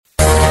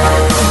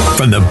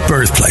from the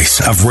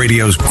birthplace of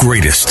radio's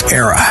greatest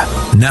era.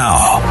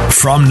 Now,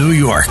 from New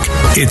York,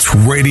 it's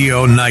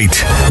Radio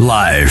Night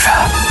Live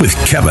with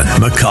Kevin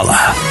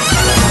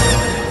McCullough.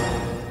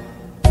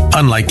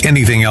 Unlike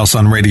anything else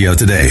on radio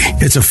today,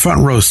 it's a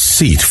front row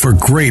seat for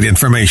great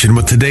information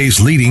with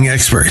today's leading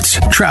experts.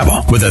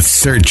 Travel with a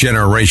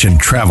third-generation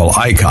travel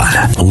icon,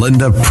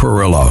 Linda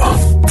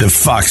Perillo. The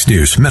Fox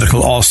News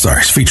Medical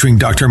All-Stars featuring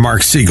Dr.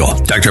 Mark Siegel,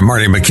 Dr.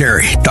 Marty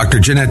McCary, Dr.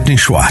 Jeanette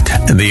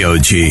Nesheiwat, and the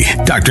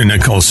OG, Dr.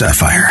 Nicole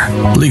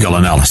Saphier. Legal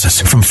analysis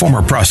from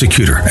former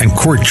prosecutor and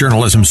court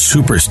journalism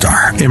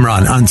superstar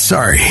Imran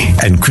Ansari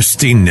and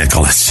Christine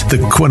Nicholas. The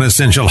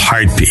quintessential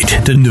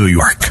heartbeat to New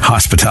York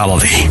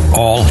hospitality.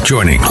 All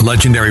joining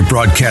legendary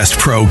broadcast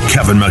pro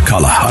Kevin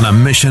McCullough on a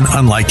mission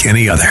unlike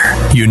any other.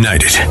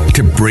 United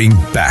to bring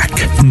back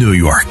New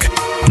York.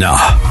 Now,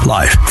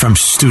 live from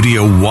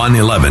Studio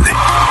 111,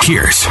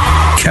 here's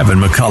Kevin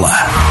McCullough.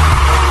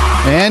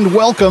 And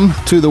welcome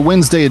to the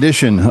Wednesday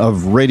edition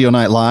of Radio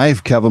Night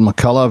Live. Kevin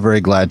McCullough,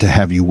 very glad to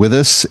have you with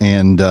us.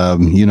 And,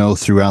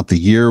 throughout the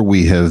year,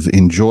 we have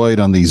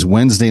enjoyed on these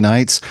Wednesday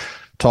nights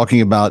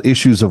talking about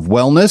issues of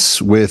wellness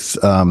with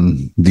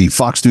the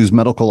Fox News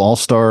Medical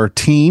All-Star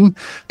team.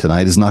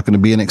 Tonight is not going to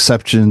be an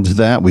exception to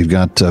that. We've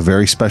got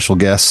very special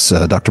guests,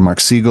 Dr. Mark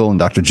Siegel and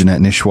Dr.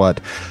 Jeanette Nesheiwat,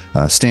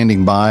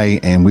 standing by,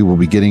 and we will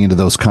be getting into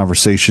those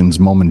conversations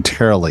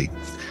momentarily.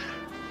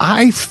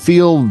 I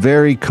feel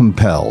very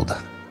compelled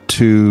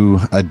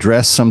to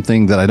address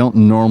something that I don't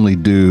normally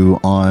do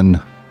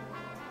on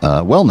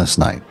Wellness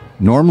Night.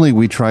 Normally,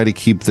 we try to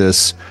keep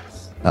this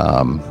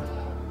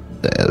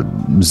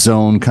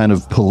zone kind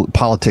of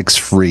politics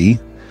free,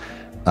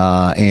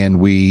 and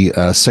we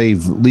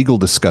save legal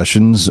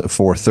discussions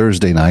for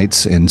Thursday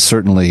nights, and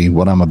certainly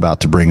what I'm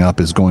about to bring up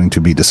is going to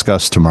be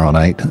discussed tomorrow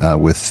night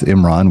with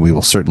Imran. We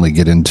will certainly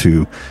get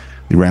into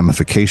the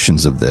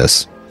ramifications of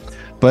this.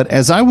 But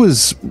as I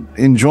was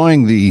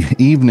enjoying the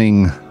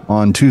evening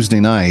on Tuesday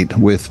night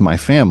with my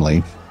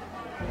family,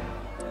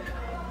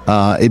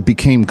 it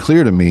became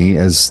clear to me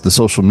as the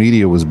social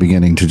media was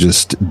beginning to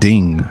just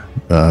ding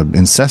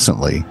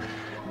incessantly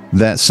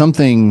that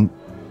something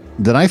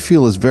that I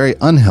feel is very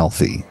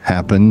unhealthy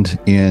happened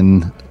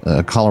in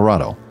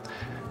Colorado.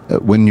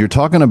 When you're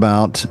talking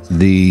about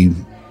the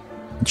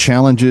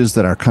challenges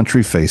that our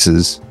country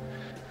faces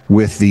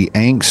with the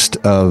angst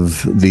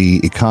of the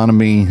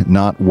economy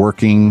not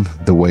working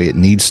the way it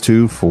needs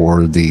to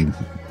for the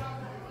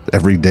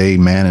everyday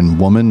man and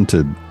woman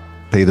to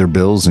pay their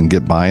bills and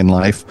get by in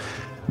life.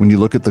 When you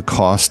look at the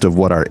cost of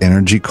what our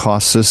energy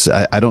costs us,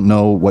 I don't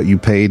know what you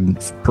paid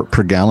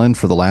per gallon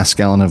for the last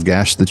gallon of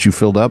gas that you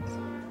filled up.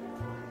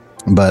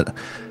 But,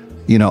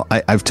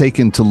 I've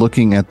taken to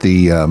looking at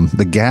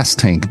the gas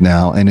tank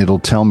now, and it'll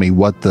tell me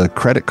what the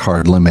credit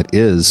card limit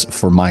is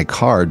for my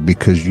card,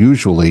 because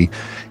usually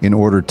in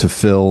order to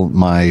fill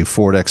my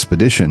Ford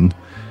Expedition,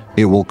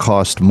 it will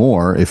cost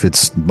more if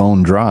it's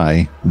bone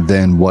dry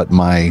than what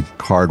my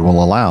card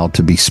will allow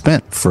to be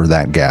spent for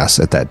that gas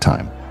at that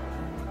time.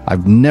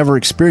 I've never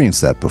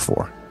experienced that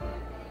before.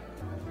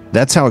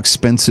 That's how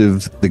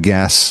expensive the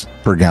gas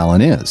per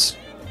gallon is.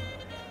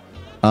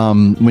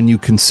 When you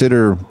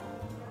consider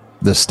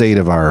the state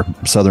of our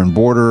southern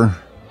border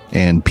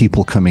and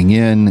people coming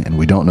in, and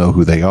we don't know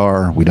who they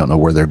are, we don't know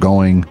where they're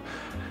going.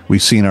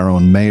 We've seen our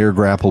own mayor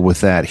grapple with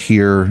that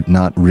here,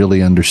 not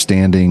really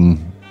understanding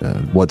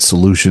what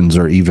solutions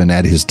are even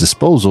at his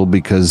disposal,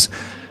 because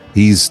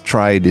he's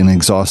tried and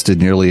exhausted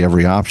nearly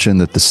every option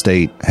that the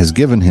state has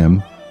given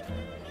him.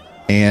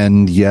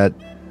 And yet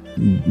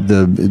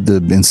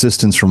the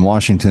insistence from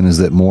Washington is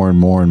that more and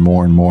more and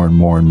more and more and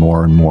more and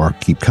more and more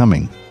keep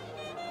coming.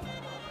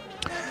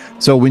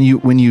 So when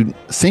you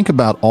think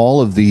about all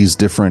of these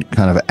different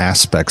kind of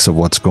aspects of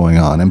what's going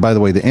on, and by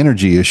the way, the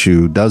energy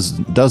issue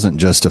doesn't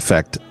just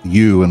affect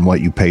you and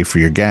what you pay for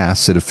your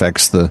gas. It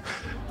affects the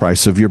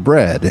price of your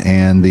bread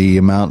and the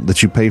amount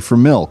that you pay for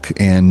milk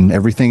and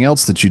everything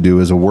else that you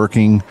do as a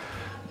working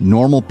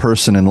normal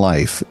person in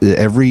life.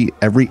 Every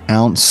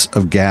ounce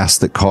of gas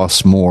that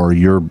costs more,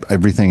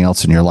 everything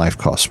else in your life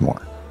costs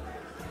more.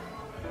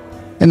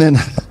 And then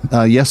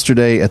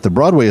yesterday at the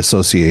Broadway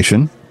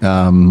Association,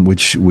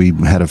 which we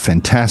had a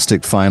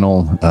fantastic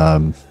final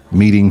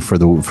meeting for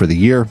the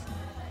year.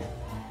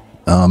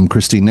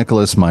 Christine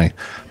Nicholas, my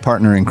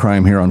partner in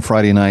crime here on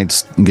Friday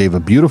nights, gave a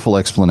beautiful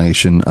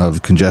explanation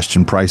of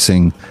congestion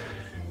pricing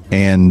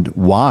and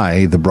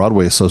why the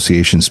Broadway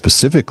Association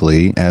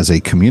specifically as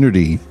a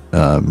community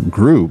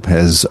group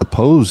has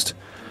opposed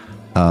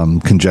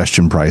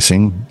congestion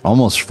pricing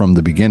almost from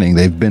the beginning.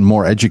 They've been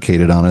more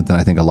educated on it than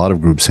I think a lot of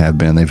groups have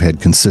been. They've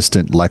had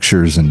consistent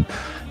lectures and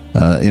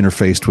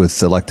interfaced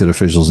with elected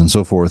officials and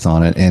so forth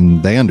on it,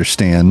 and they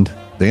understand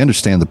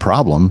the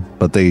problem,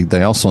 but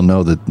they also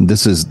know that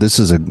this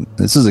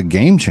is a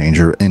game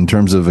changer in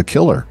terms of a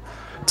killer.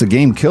 It's a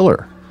game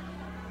killer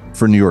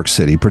for New York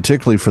City,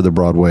 particularly for the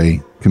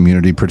Broadway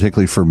community,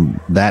 particularly for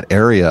that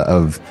area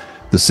of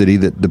the city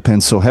that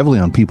depends so heavily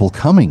on people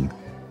coming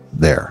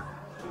there.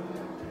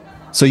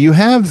 So you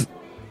have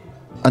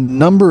a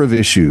number of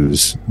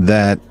issues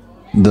that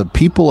the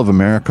people of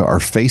America are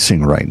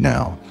facing right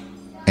now.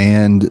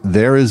 And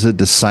there is a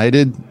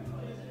decided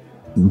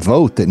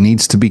vote that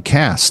needs to be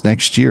cast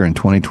next year in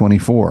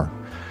 2024.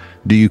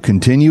 Do you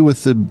continue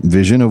with the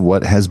vision of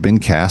what has been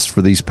cast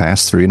for these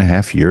past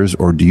 3.5 years,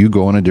 or do you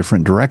go in a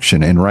different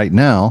direction? And right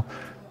now,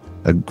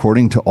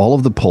 according to all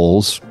of the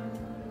polls,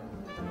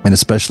 and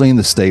especially in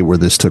the state where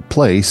this took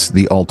place,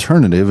 the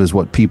alternative is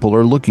what people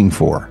are looking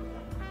for.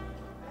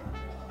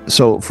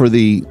 So for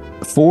the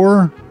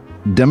 4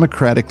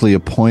 democratically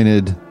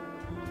appointed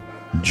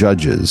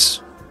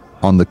judges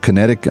on the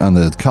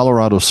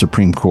Colorado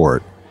Supreme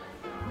Court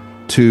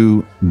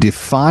to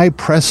defy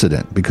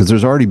precedent, because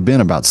there's already been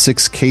about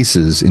 6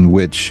 cases in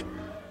which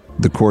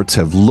the courts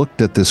have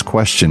looked at this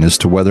question as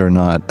to whether or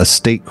not a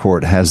state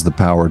court has the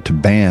power to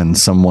ban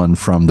someone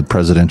from the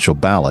presidential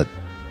ballot.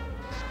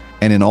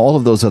 And in all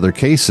of those other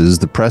cases,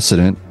 the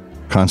precedent,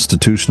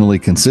 constitutionally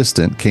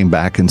consistent, came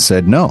back and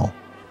said, no,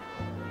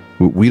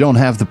 we don't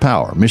have the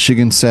power.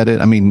 Michigan said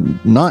it. I mean,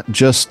 not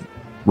just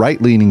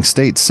right-leaning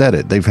states said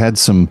it. They've had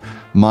some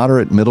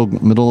moderate,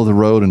 middle of the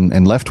road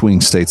and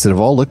left-wing states that have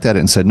all looked at it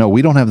and said, no,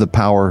 we don't have the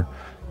power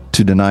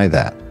to deny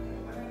that.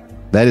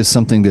 That is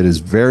something that is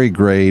very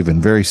grave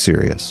and very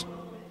serious.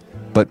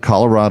 But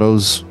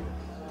Colorado's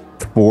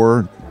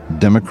 4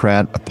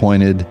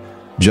 Democrat-appointed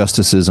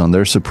justices on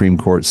their Supreme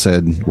Court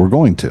said, we're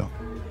going to.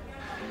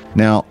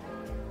 Now,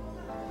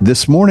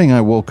 this morning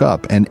I woke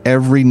up and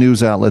every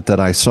news outlet that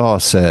I saw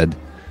said,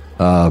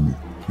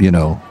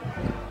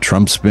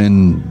 Trump's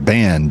been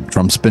banned,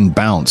 Trump's been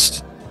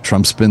bounced,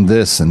 Trump's been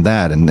this and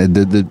that. And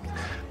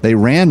they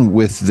ran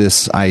with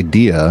this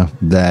idea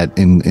that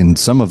in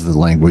some of the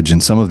language, in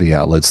some of the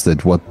outlets,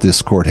 that what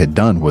this court had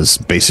done was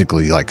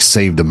basically like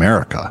saved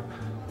America.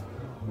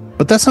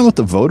 But that's not what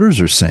the voters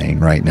are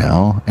saying right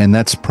now. And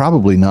that's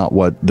probably not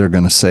what they're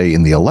going to say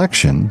in the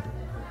election.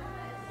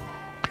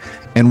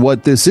 And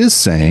what this is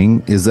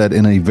saying is that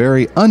in a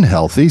very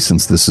unhealthy,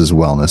 since this is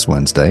Wellness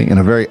Wednesday, in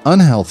a very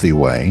unhealthy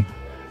way,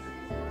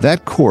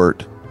 that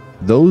court,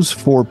 those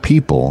 4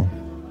 people,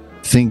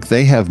 think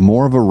they have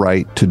more of a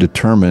right to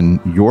determine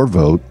your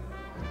vote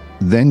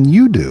than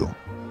you do.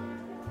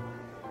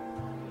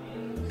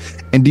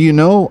 And do you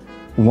know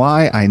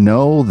why I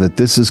know that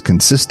this is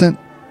consistent?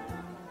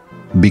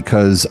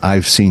 Because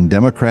I've seen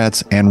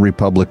Democrats and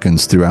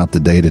Republicans throughout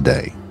the day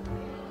today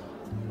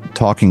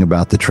talking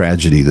about the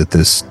tragedy that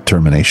this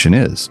termination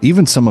is.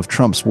 Even some of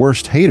Trump's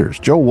worst haters,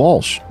 Joe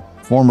Walsh,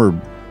 former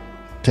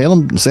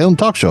Salem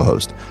talk show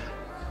host,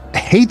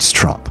 hates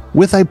Trump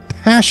with a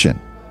passion,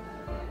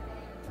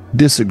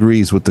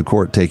 disagrees with the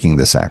court taking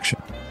this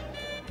action.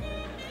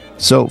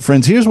 So,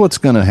 friends, here's what's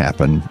going to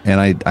happen, and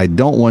I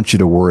don't want you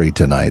to worry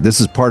tonight. This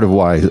is part of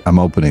why I'm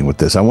opening with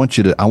this. I want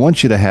you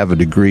to have a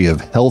degree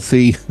of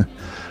healthy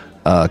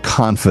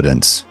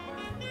confidence.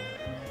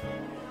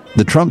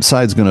 The Trump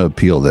side's going to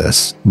appeal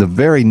this. The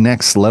very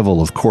next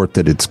level of court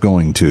that it's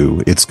going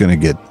to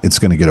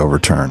get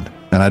overturned,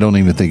 and I don't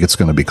even think it's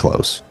going to be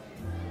close.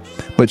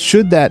 But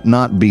should that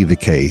not be the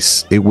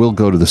case, it will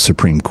go to the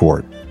Supreme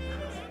Court.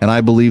 And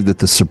I believe that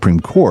the Supreme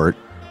Court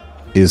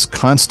is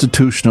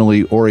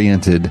constitutionally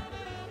oriented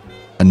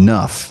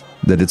enough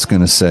that it's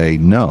going to say,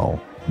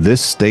 no,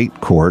 this state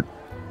court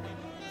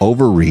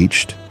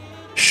overreached,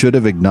 should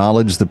have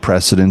acknowledged the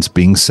precedents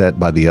being set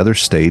by the other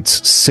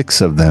states.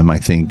 6 of them, I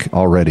think,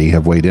 already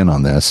have weighed in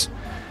on this.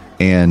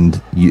 And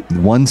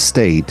one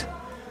state,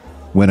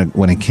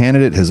 when a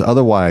candidate has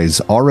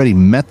otherwise already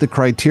met the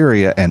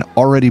criteria and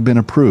already been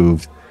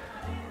approved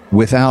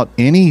without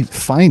any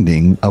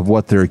finding of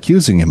what they're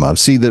accusing him of.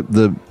 See,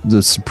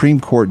 the Supreme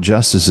Court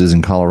justices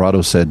in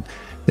Colorado said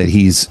that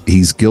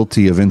he's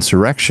guilty of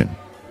insurrection,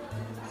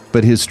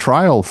 but his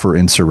trial for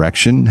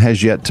insurrection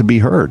has yet to be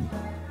heard.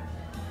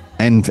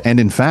 And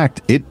in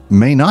fact, it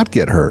may not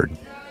get heard,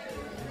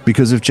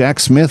 because if Jack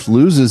Smith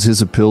loses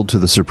his appeal to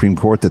the Supreme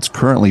Court that's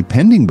currently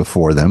pending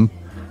before them,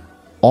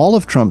 all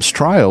of Trump's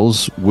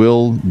trials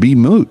will be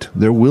moot.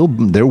 There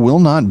will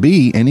not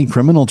be any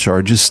criminal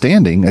charges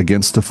standing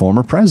against the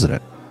former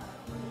president.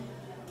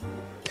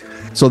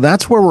 So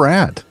that's where we're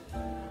at.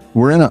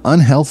 We're in an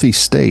unhealthy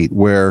state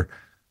where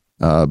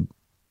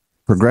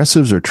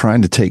progressives are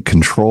trying to take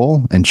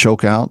control and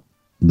choke out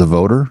the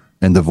voter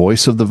and the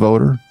voice of the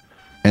voter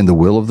and the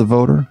will of the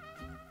voter,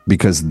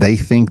 because they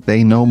think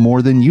they know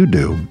more than you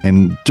do.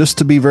 And just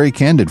to be very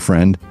candid,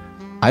 friend,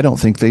 I don't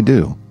think they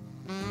do.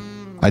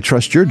 I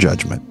trust your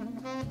judgment.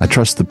 I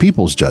trust the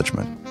people's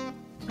judgment.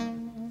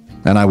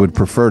 And I would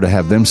prefer to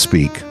have them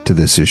speak to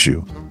this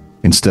issue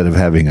instead of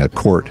having a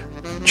court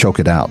choke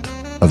it out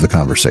of the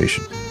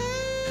conversation.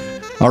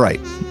 All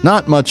right,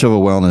 not much of a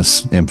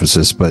wellness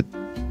emphasis, but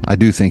I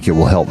do think it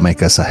will help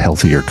make us a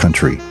healthier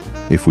country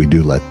if we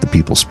do let the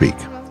people speak.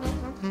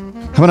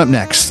 Coming up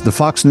next, the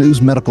Fox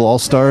News Medical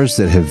All-Stars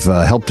that have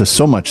helped us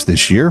so much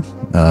this year.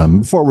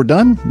 Before we're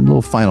done, a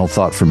little final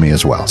thought from me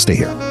as well. Stay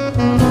here.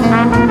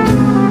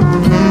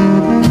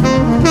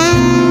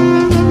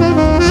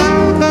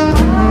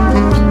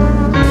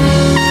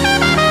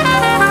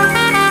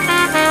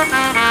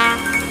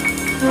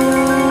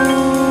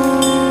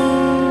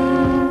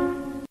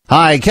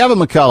 Hi, Kevin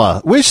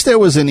McCullough. Wish there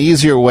was an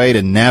easier way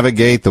to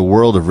navigate the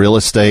world of real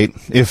estate.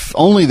 If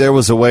only there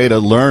was a way to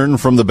learn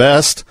from the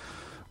best.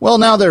 Well,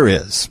 now there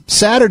is.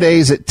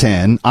 Saturdays at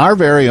 10, our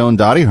very own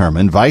Dottie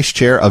Herman, Vice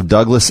Chair of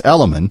Douglas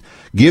Elliman,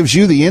 gives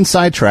you the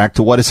inside track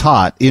to what is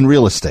hot in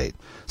real estate.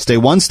 Stay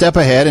one step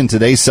ahead in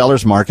today's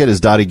seller's market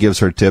as Dottie gives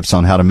her tips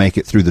on how to make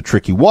it through the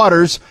tricky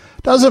waters.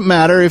 Doesn't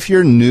matter if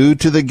you're new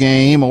to the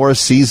game or a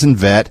seasoned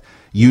vet.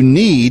 You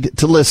need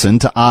to listen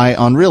to Eye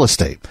on Real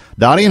Estate.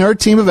 Dottie and her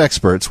team of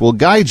experts will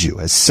guide you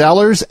as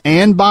sellers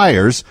and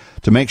buyers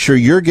to make sure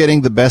you're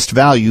getting the best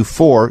value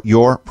for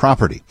your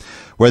property.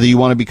 Whether you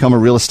want to become a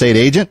real estate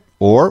agent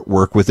or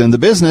work within the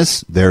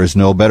business, there is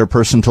no better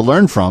person to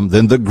learn from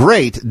than the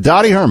great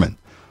Dottie Herman.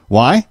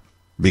 Why?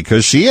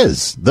 Because she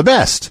is the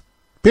best.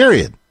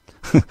 Period.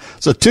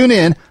 So tune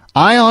in,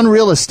 Eye on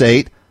Real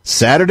Estate,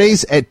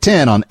 Saturdays at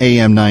 10 on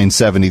AM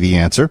 970 The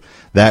Answer.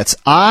 That's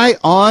Eye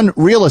on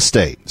Real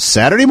Estate,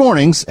 Saturday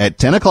mornings at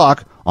 10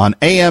 o'clock on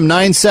AM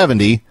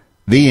 970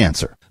 The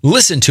Answer.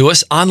 Listen to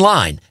us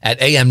online at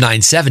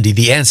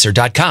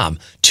am970theanswer.com.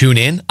 Tune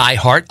in,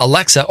 iHeart,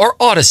 Alexa, or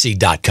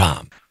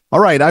Odyssey.com. All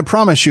right, I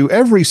promise you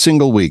every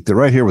single week that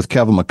right here with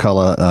Kevin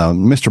McCullough,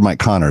 Mr. Mike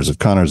Connors of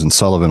Connors and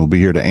Sullivan will be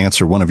here to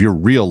answer one of your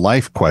real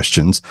life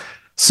questions.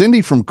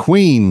 Cindy from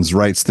Queens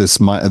writes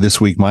this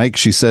week, Mike.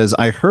 She says,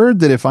 I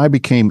heard that if I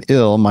became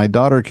ill, my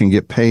daughter can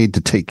get paid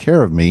to take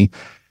care of me.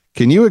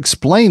 Can you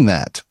explain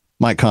that,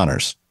 Mike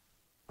Connors?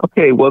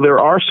 Okay, well, there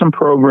are some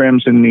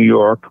programs in New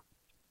York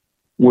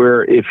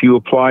where if you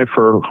apply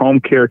for home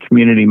care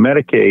community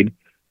Medicaid,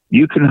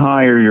 you can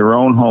hire your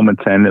own home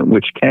attendant,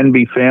 which can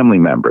be family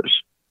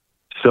members.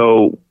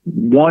 So,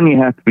 one, you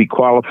have to be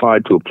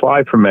qualified to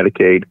apply for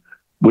Medicaid,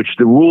 which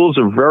the rules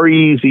are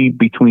very easy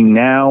between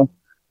now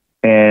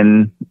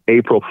and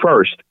April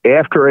 1st.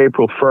 After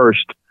April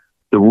 1st,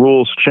 the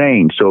rules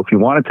change. So if you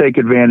want to take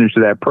advantage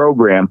of that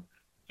program,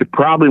 you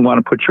probably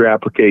want to put your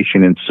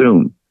application in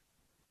soon.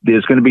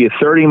 There's going to be a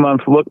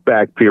 30-month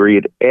look-back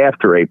period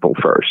after April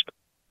 1st,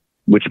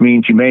 which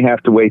means you may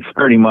have to wait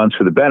 30 months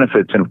for the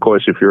benefits. And, of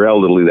course, if you're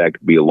elderly, that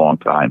could be a long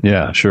time.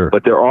 Yeah, sure.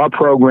 But there are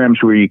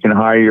programs where you can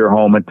hire your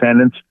home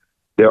attendants.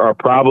 There are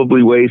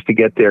probably ways to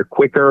get there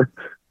quicker,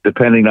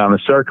 depending on the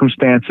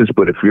circumstances.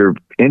 But if you're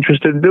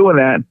interested in doing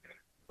that,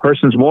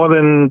 person's more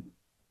than,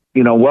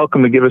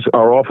 welcome to give us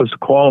our office a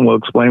call and we'll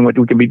explain what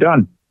can be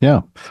done.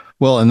 Yeah.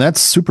 Well, and that's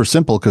super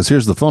simple because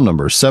here's the phone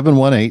number,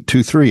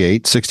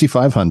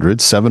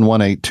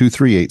 718-238-6500,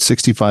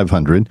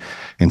 718-238-6500.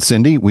 And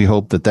Cindy, we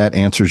hope that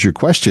answers your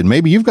question.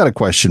 Maybe you've got a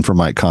question for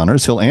Mike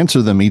Connors. He'll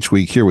answer them each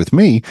week here with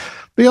me.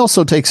 But he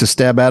also takes a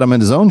stab at them in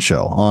his own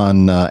show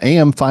on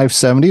AM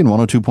 570 and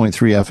 102.3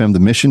 FM, The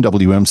Mission,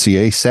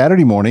 WMCA,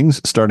 Saturday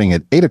mornings starting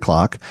at 8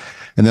 o'clock.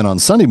 And then on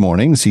Sunday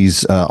mornings,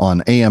 he's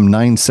on AM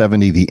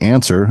 970, The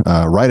Answer,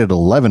 right at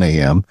 11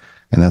 a.m.,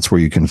 and that's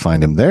where you can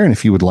find him there. And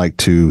if you would like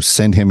to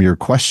send him your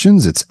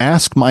questions, it's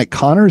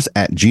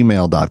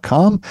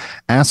askmikeconnors@gmail.com,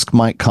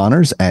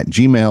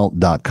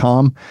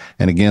 askmikeconnors@gmail.com.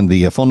 And again,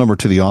 the phone number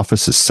to the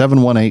office is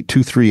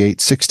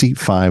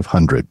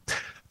 718-238-6500.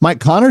 Mike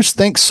Connors,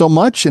 thanks so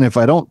much. And if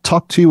I don't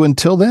talk to you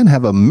until then,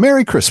 have a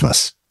Merry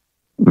Christmas.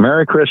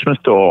 Merry Christmas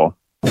to all.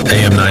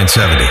 AM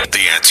 970,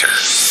 The Answer.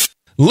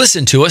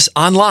 Listen to us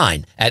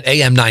online at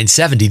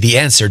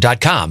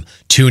am970theanswer.com.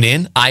 Tune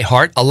in,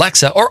 iHeart,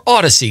 Alexa, or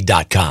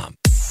Odyssey.com.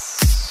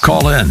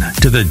 Call in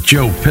to the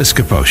Joe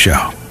Piscopo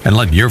Show and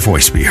let your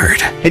voice be heard.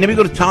 Hey, let me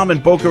go to Tom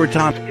in Boca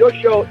Raton. Your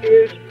show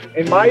is,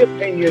 in my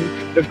opinion,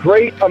 the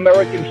great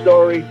American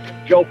story.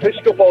 Joe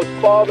Piscopo's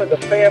father, the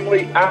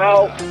family,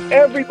 Al,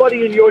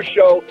 everybody in your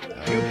show.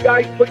 You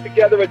guys put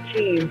together a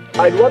team.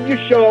 I love your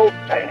show.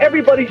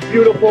 Everybody's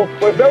beautiful.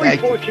 We're very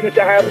fortunate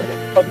to have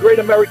a great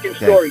American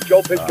story.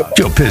 Joe Piscopo.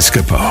 Joe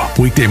Piscopo,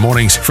 weekday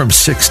mornings from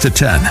 6 to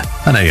 10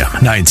 on AM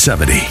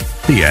 970.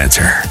 The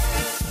Answer.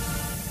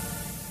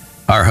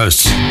 Our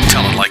hosts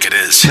tell it like it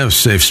is. No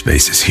safe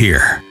spaces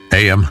here.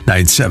 AM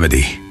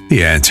 970.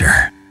 The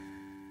Answer.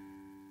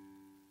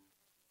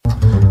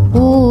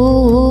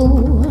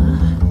 Ooh,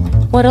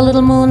 what a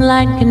little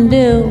moonlight can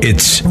do.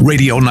 It's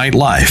Radio Night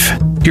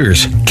Live.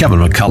 Here's Kevin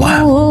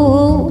McCullough.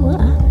 Ooh,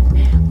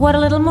 what a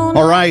little moonlight.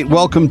 All right,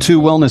 welcome to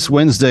Wellness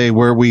Wednesday,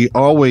 where we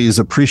always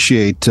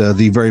appreciate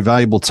the very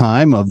valuable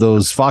time of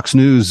those Fox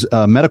News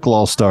medical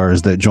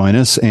all-stars that join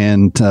us.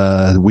 And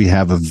we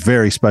have a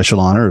very special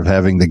honor of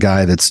having the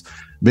guy that's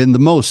been the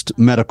most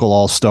medical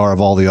all-star of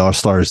all the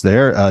all-stars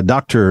there.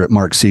 Dr.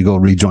 Mark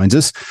Siegel rejoins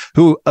us,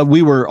 who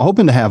we were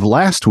hoping to have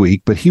last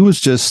week, but he was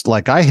just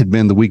like I had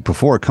been the week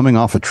before, coming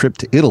off a trip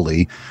to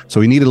Italy. So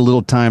he needed a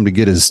little time to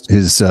get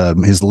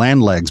his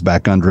land legs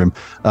back under him.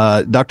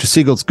 Dr.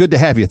 Siegel, it's good to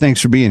have you.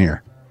 Thanks for being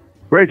here.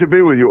 Great to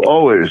be with you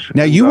always.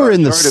 Now you were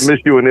in the. Sorry to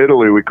miss you in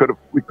Italy. We could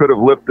have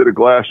lifted a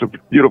glass of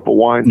beautiful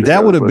wine together.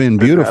 That would have been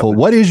beautiful.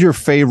 What is your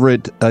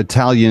favorite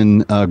Italian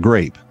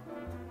grape?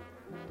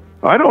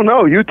 I don't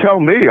know. You tell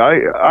me.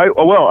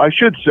 Well, I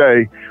should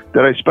say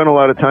that I spent a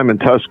lot of time in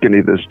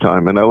Tuscany this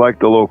time, and I like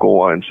the local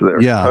wines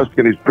there. Yeah,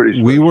 Tuscany's pretty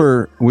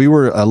special. We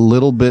were a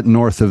little bit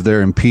north of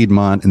there in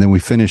Piedmont, and then we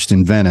finished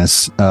in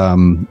Venice.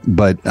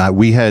 But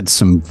we had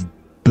some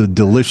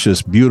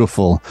delicious,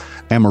 beautiful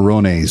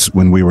Amarones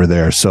when we were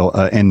there. So,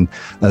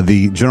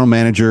 the general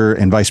manager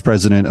and vice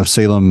president of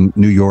Salem,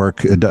 New York,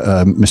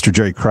 Mr.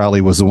 Jerry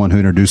Crowley, was the one who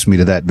introduced me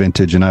to that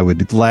vintage, and I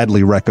would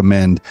gladly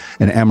recommend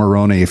an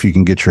Amarone if you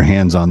can get your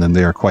hands on them.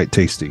 They are quite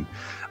tasty.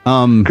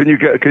 Could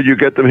you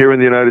get them here in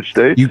the United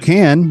States? You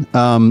can.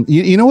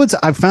 You know what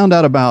I've found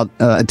out about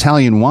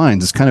Italian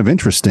wines? It's kind of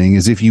interesting.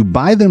 Is if you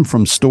buy them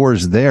from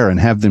stores there and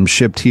have them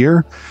shipped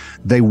here,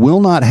 they will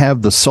not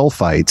have the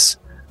sulfites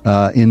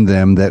in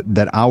them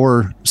that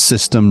our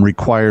system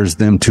requires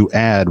them to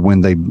add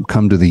when they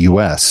come to the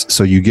U.S.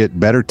 So you get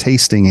better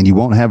tasting, and you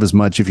won't have as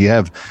much. If you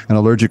have an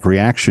allergic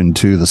reaction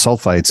to the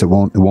sulfites, it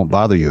won't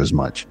bother you as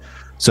much.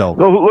 So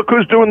look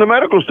who's doing the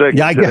medical segment.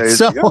 Yeah, I guess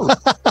so.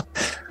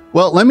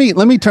 Well, let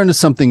me turn to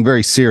something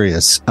very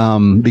serious,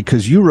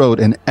 because you wrote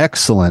an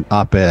excellent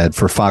op-ed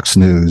for Fox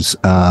News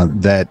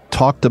that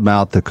talked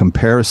about the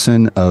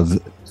comparison of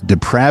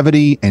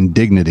depravity and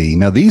dignity.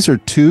 Now, these are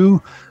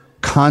two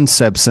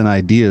concepts and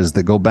ideas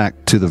that go back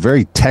to the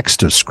very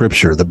text of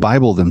Scripture. The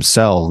Bible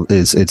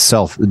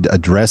itself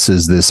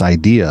addresses this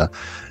idea.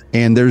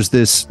 And there's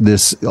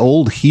this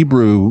old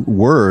Hebrew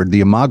word,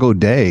 the imago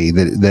Dei,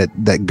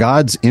 that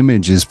God's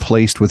image is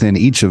placed within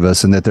each of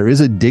us, and that there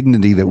is a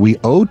dignity that we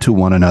owe to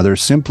one another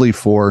simply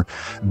for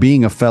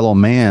being a fellow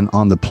man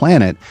on the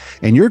planet.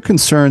 And you're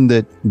concerned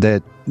that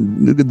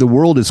the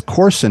world is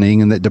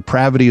coarsening and that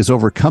depravity is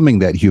overcoming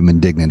that human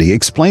dignity.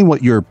 Explain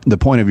what the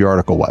point of your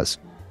article was.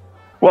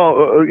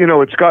 Well,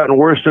 it's gotten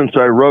worse since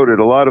I wrote it.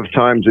 A lot of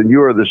times, and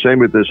you are the same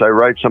with this, I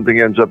write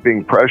something ends up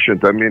being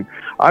prescient. I mean,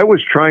 I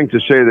was trying to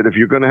say that if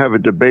you're going to have a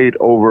debate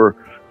over,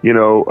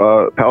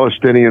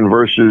 Palestinian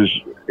versus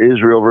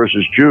Israel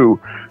versus Jew,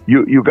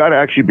 you got to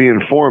actually be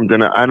informed.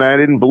 And I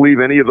didn't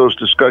believe any of those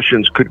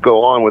discussions could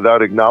go on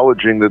without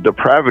acknowledging the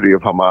depravity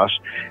of Hamas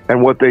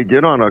and what they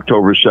did on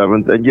October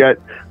 7th. And yet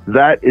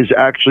that is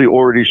actually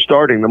already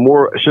starting. The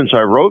more, since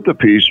I wrote the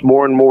piece,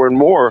 more and more and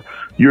more,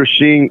 you're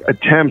seeing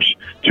attempts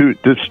to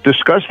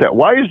discuss that.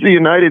 Why is the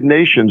United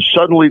Nations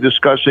suddenly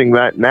discussing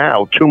that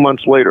now, 2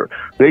 months later?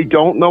 They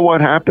don't know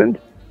what happened?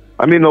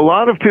 I mean, a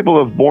lot of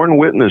people have borne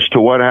witness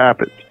to what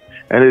happened.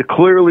 And it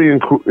clearly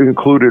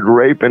included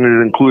rape, and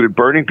it included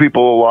burning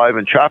people alive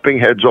and chopping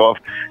heads off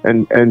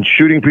and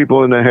shooting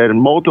people in the head.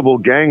 And multiple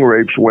gang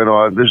rapes went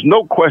on. There's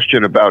no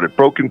question about it.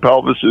 Broken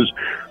pelvises.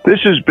 This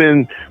has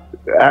been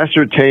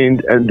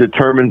ascertained and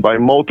determined by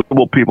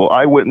multiple people,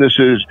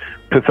 eyewitnesses,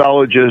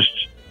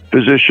 pathologists,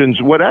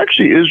 physicians. What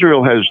actually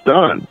Israel has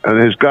done,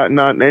 and has gotten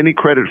not any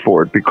credit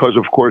for it, because,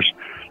 of course,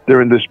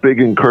 they're in this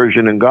big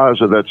incursion in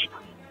Gaza that's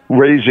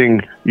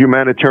raising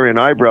humanitarian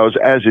eyebrows,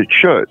 as it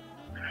should.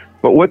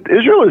 But what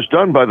Israel has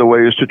done, by the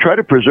way, is to try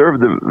to preserve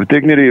the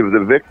dignity of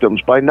the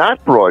victims by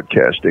not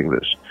broadcasting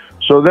this.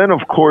 So then,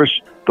 of course,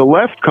 the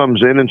left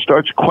comes in and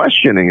starts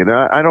questioning it.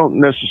 I don't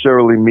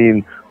necessarily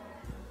mean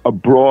a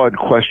broad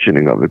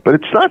questioning of it, but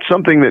it's not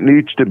something that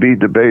needs to be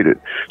debated.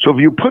 So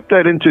if you put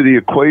that into the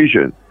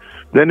equation,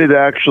 then it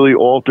actually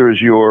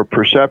alters your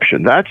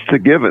perception. That's the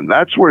given.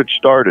 That's where it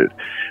started.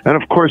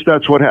 And, of course,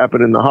 that's what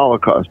happened in the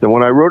Holocaust. And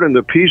what I wrote in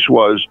the piece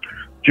was,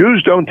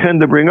 Jews don't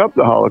tend to bring up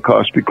the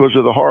Holocaust because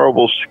of the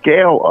horrible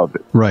scale of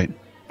it. Right.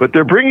 But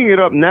they're bringing it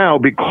up now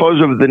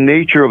because of the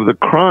nature of the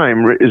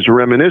crime is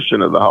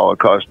reminiscent of the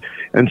Holocaust.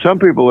 And some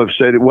people have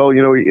said, well,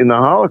 in the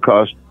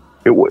Holocaust,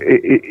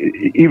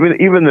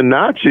 even the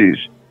Nazis,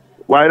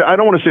 well, I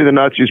don't want to say the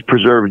Nazis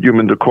preserved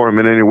human decorum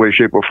in any way,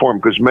 shape, or form,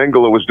 because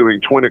Mengele was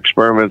doing twin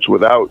experiments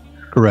without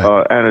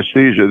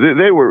anesthesia.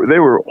 They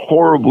were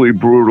horribly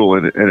brutal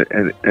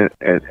and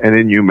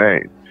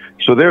inhumane.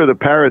 So they're the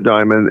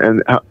paradigm,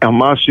 and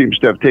Hamas seems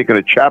to have taken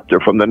a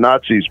chapter from the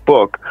Nazis'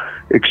 book,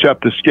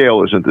 except the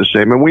scale isn't the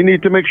same, and we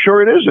need to make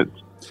sure it isn't.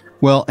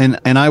 Well, and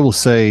I will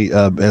say,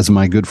 as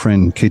my good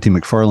friend K.T.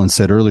 McFarland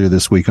said earlier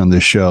this week on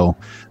this show,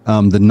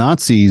 the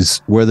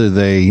Nazis, whether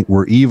they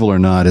were evil or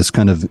not, is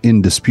kind of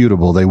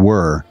indisputable. They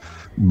were.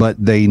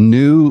 But they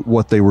knew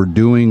what they were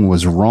doing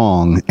was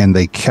wrong, and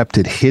they kept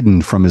it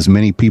hidden from as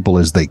many people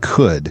as they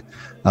could.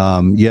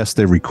 Yes,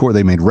 they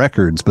made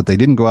records, but they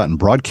didn't go out and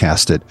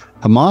broadcast it.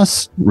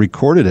 Hamas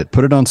recorded it,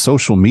 put it on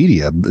social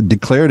media,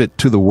 declared it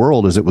to the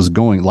world as it was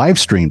going, live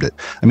streamed it.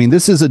 I mean,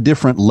 this is a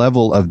different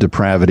level of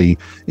depravity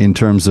in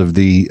terms of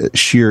the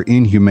sheer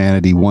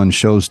inhumanity one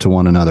shows to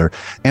one another.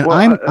 And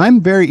I'm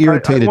very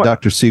irritated,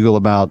 Dr. Siegel,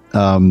 about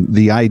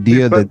the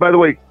idea that. By the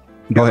way,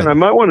 Kevin, I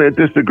might want to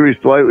disagree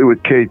slightly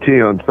with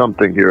KT on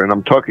something here, and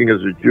I'm talking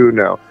as a Jew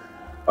now.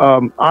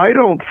 I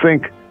don't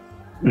think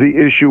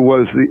the issue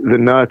was the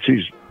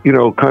Nazis,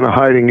 kind of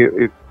hiding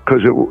it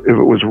because if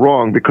it was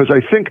wrong. Because I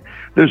think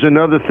there's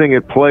another thing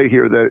at play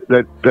here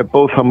that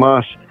both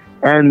Hamas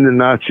and the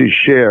Nazis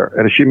share,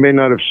 and she may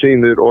not have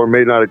seen it or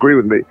may not agree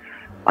with me.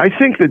 I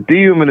think the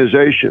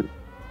dehumanization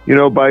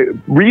by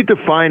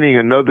redefining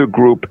another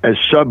group as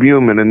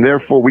subhuman and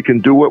therefore we can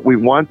do what we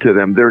want to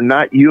them, they're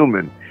not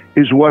human,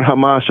 is what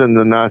Hamas and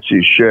the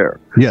Nazis share.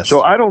 Yes.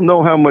 So I don't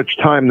know how much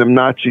time the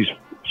Nazis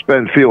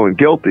spent feeling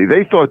guilty.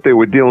 They thought they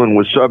were dealing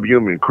with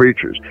subhuman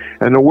creatures.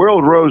 And the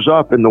world rose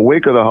up in the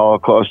wake of the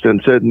Holocaust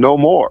and said, no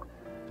more.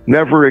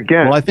 Never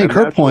again. Well, I think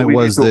her point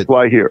was that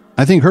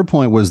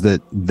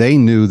they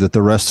knew that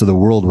the rest of the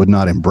world would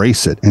not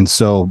embrace it, and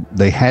so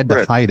they had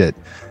to hide it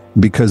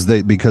because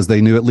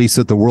they knew at least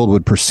that the world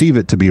would perceive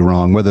it to be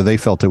wrong, whether they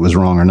felt it was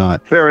wrong or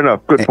not. Fair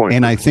enough. Good point.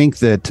 And I think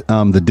that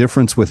the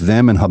difference with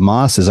them and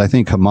Hamas is I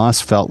think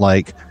Hamas felt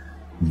like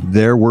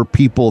there were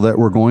people that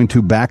were going to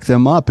back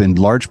them up in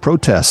large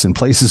protests in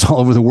places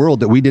all over the world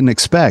that we didn't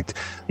expect.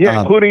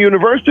 Yeah, including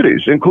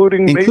universities,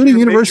 including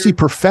university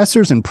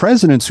professors and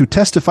presidents who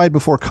testified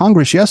before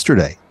Congress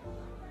yesterday.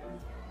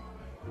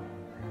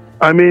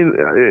 I mean,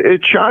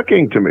 it's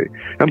shocking to me.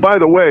 And by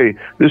the way,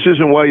 this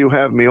isn't why you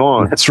have me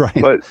on. That's right.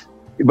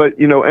 But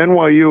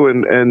NYU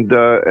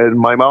and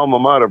my alma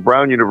mater,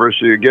 Brown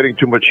University, are getting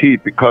too much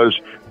heat because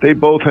they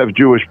both have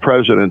Jewish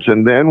presidents.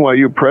 And the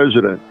NYU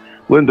president,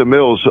 Linda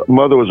Mills'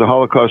 mother was a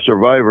Holocaust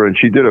survivor, and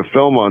she did a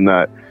film on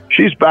that.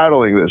 She's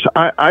battling this.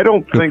 I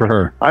don't think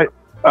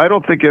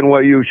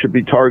NYU should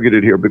be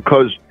targeted here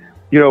because,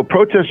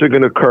 protests are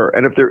going to occur,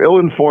 and if they're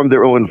ill-informed,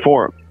 they're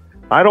ill-informed.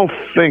 I don't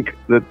think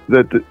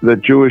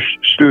that Jewish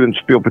students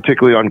feel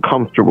particularly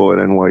uncomfortable at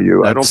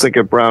NYU. I don't think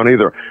at Brown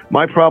either.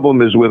 My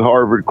problem is with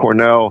Harvard,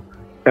 Cornell,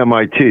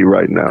 MIT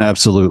right now.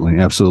 Absolutely.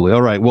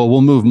 All right. Well,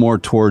 we'll move more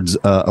towards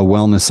a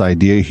wellness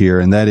idea here,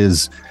 and that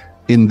is,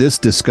 in this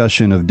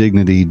discussion of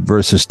dignity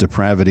versus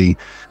depravity,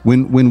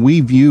 when we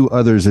view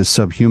others as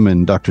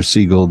subhuman, Dr.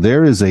 Siegel,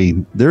 there is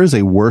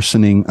a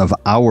worsening of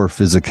our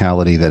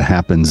physicality that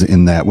happens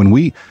in that. When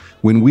we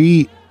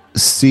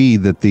see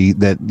that the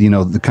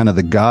kind of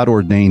the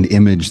God-ordained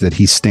image that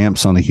he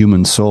stamps on the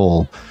human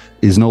soul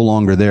is no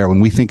longer there, when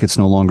we think it's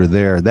no longer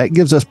there, that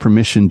gives us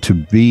permission to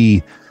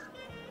be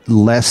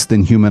less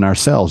than human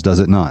ourselves, does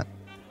it not?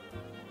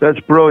 That's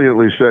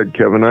brilliantly said,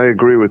 Kevin. I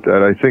agree with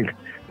that. I think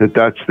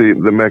that's the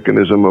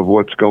mechanism of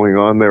what's going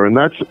on there. And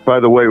that's, by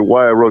the way,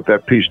 why I wrote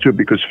that piece too,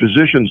 because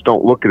physicians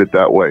don't look at it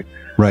that way.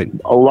 Right.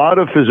 A lot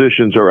of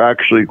physicians are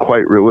actually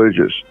quite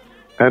religious.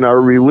 And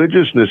our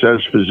religiousness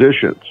as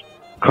physicians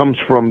comes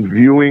from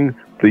viewing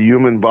the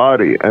human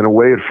body and the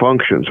way it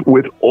functions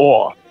with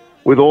awe.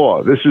 With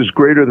awe. This is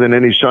greater than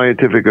any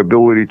scientific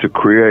ability to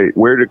create.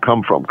 Where did it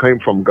come from? Came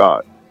from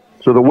God.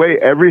 So the way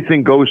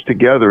everything goes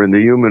together in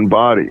the human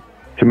body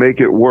to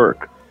make it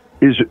work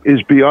is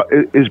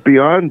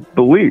beyond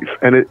belief,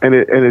 and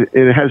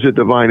it has a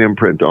divine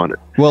imprint on it.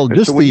 Well,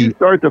 when you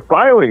start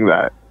defiling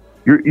that,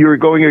 you're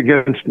going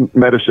against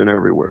medicine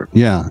everywhere.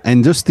 Yeah,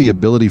 and just the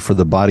ability for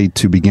the body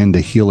to begin to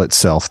heal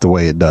itself the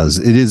way it does.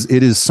 It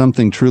is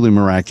something truly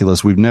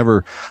miraculous.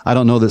 I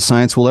don't know that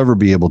science will ever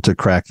be able to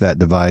crack that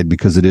divide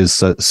because it is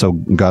so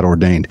God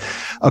ordained.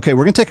 Okay,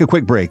 we're going to take a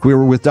quick break. We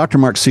were with Dr.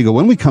 Mark Siegel.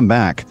 When we come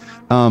back,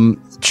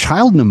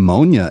 child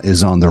pneumonia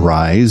is on the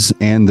rise,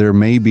 and there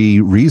may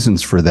be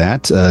reasons for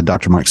that.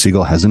 Dr. Mark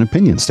Siegel has an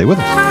opinion. Stay with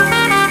us.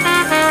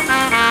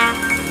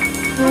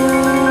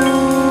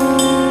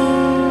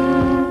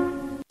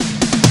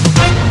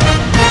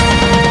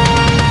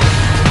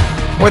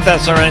 With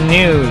SRN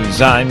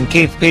News, I'm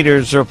Keith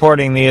Peters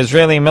reporting the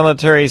Israeli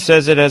military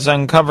says it has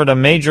uncovered a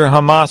major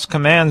Hamas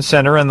command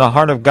center in the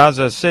heart of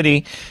Gaza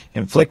City,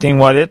 inflicting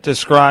what it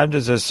described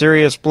as a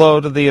serious blow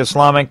to the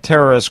Islamic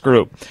terrorist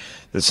group.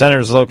 The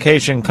center's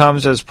location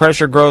comes as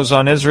pressure grows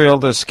on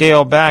Israel to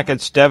scale back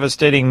its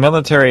devastating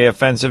military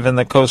offensive in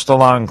the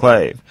coastal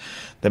enclave.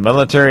 The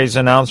military's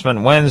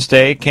announcement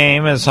Wednesday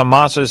came as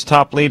Hamas's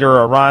top leader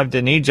arrived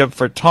in Egypt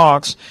for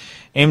talks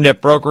aimed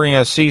at brokering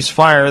a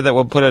ceasefire that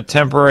would put a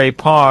temporary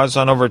pause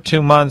on over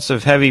 2 months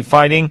of heavy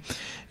fighting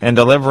and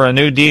deliver a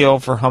new deal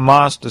for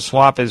Hamas to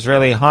swap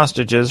Israeli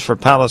hostages for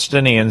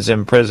Palestinians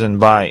imprisoned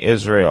by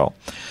Israel.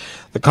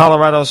 The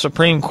Colorado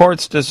Supreme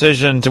Court's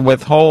decision to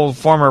withhold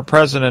former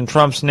President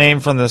Trump's name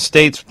from the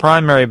state's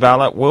primary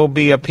ballot will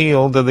be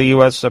appealed to the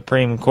U.S.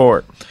 Supreme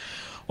Court.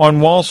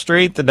 On Wall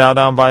Street, the Dow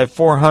down by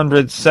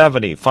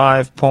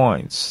 475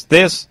 points.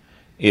 This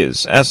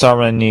is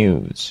SRN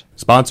News.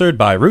 Sponsored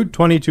by Route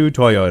 22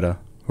 Toyota,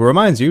 who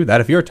reminds you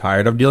that if you're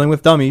tired of dealing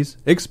with dummies,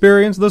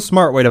 experience the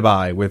smart way to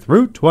buy with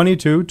Route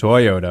 22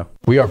 Toyota.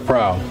 We are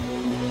proud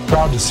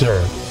to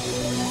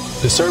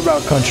serve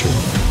our country,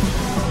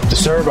 to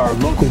serve our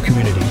local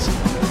communities,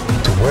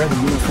 to wear the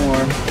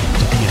uniform,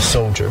 to be a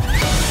soldier,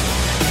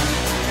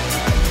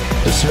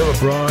 to serve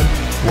abroad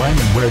when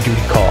and where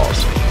duty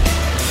calls.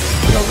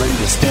 We are ready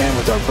to stand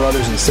with our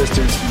brothers and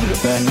sisters to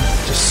defend,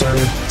 to serve,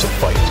 to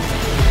fight.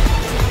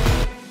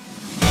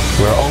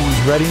 We're always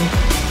ready.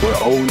 We're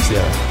always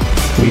there.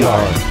 We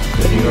are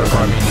the New York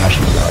Army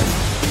National Guard.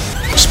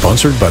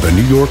 Sponsored by the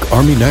New York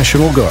Army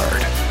National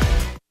Guard.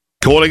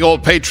 Calling all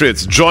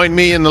patriots, join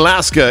me in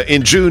Alaska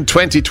in June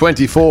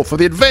 2024 for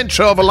the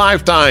adventure of a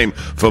lifetime.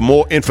 For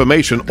more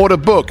information or to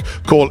book,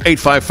 call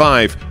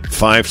 855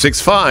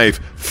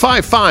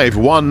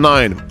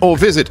 888-565-5519 or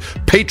visit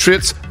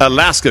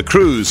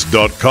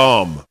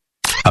patriotsalaskacruise.com.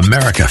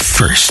 America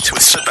First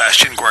with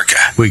Sebastian Gorka.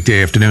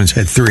 Weekday afternoons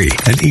at 3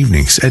 and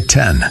evenings at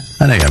 10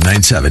 on AM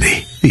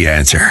 970. The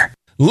Answer.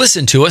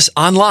 Listen to us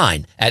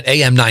online at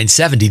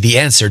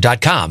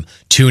am970theanswer.com.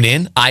 Tune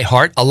in,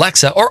 iHeart,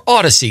 Alexa, or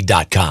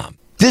Odyssey.com.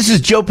 This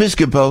is Joe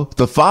Piscopo.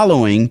 The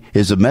following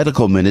is a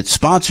Medical Minute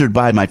sponsored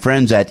by my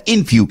friends at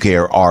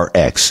InfuCare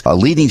RX, a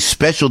leading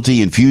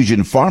specialty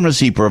infusion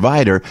pharmacy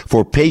provider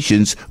for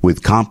patients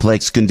with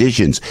complex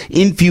conditions.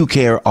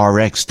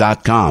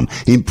 InfuCareRx.com,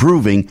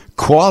 improving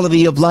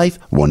quality of life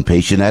one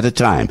patient at a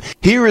time.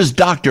 Here is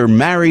Dr.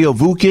 Mario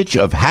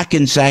Vukic of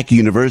Hackensack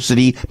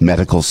University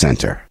Medical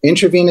Center.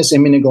 Intravenous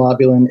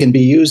immunoglobulin can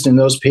be used in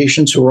those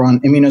patients who are on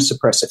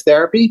immunosuppressive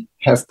therapy,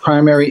 have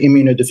primary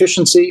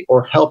immunodeficiency,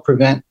 or help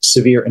prevent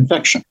severe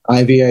infection.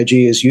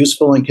 IVIG is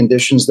useful in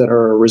conditions that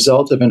are a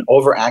result of an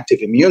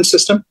overactive immune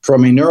system.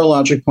 From a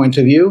neurologic point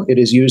of view, it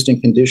is used in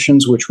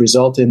conditions which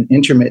result in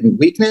intermittent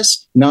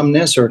weakness,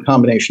 numbness, or a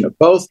combination of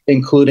both,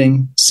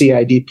 including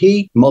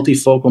CIDP,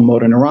 multifocal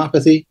motor neuropathy,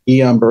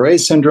 Guillain-Barré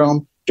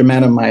syndrome,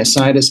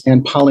 dermatomyositis,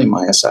 and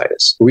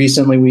polymyositis.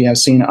 Recently, we have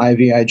seen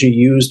IVIG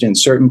used in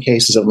certain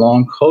cases of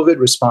long COVID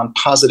respond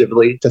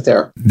positively to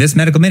therapy. This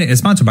Medical Minute is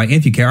sponsored by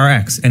InfuCare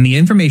RX, and the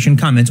information,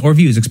 comments, or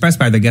views expressed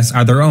by the guests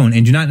are their own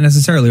and do not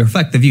necessarily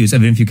reflect the views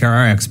of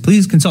InfuCare RX.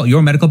 Please consult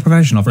your medical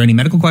professional for any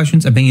medical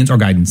questions, opinions, or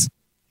guidance.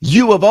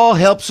 You have all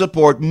helped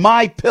support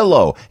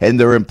MyPillow and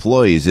their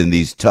employees in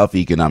these tough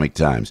economic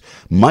times.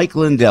 Mike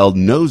Lindell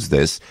knows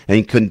this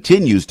and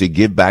continues to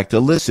give back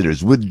to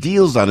listeners with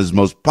deals on his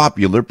most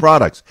popular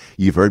products.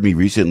 You've heard me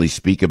recently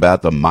speak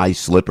about the My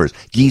Slippers,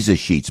 Giza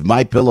Sheets,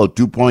 MyPillow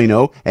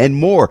 2.0, and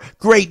more.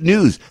 Great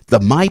news! The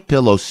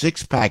MyPillow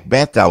 6-pack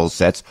bath towel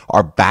sets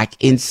are back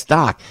in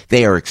stock.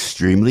 They are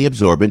extremely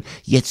absorbent,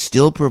 yet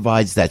still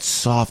provides that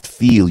soft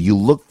feel you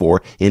look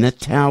for in a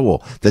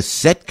towel. The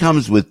set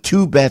comes with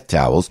 2 bath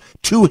towels,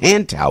 2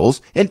 hand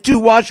towels, and 2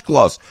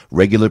 washcloths.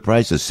 Regular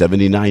price is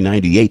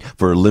 $79.98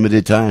 for a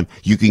limited time.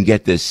 You can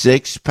get the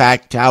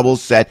 6-pack towel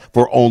set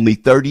for only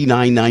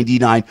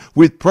 $39.99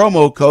 with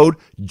promo code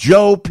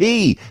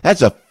JOEP.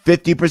 That's a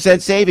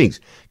 50%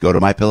 savings. Go to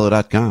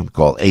MyPillow.com.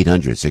 Call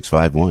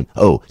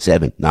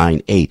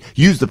 800-651-0798.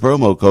 Use the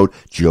promo code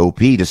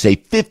JOEP to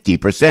save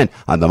 50%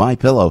 on the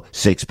MyPillow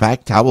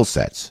 6-pack towel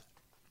sets.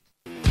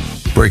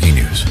 Breaking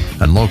news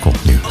and local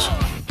news.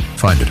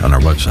 Find it on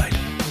our website,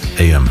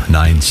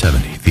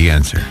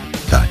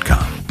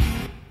 am970theanswer.com.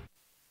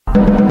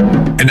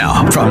 And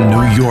now, from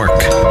New York,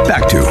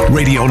 back to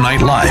Radio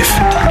Night Live.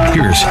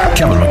 Here's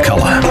Kevin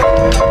McCullough.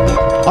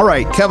 All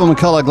right, Kevin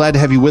McCullough, glad to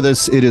have you with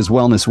us. It is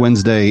Wellness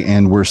Wednesday,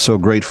 and we're so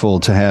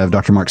grateful to have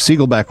Dr. Mark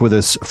Siegel back with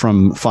us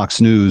from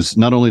Fox News.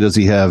 Not only does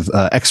he have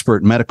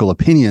expert medical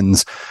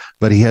opinions,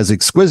 but he has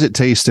exquisite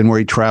taste in where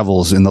he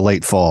travels in the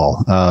late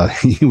fall.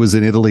 He was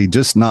in Italy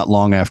just not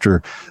long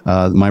after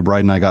my bride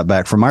and I got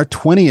back from our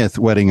 20th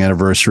wedding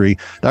anniversary.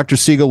 Dr.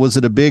 Siegel, was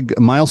it a big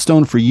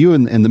milestone for you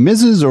and the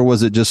missus, or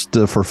was it just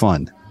for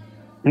fun?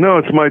 No,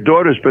 it's my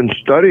daughter's been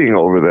studying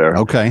over there.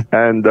 Okay.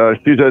 And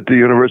she's at the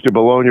University of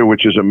Bologna,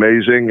 which is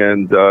amazing.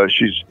 And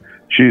she's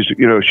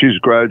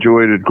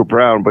graduated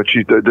Brown, but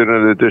she did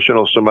an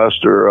additional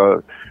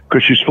semester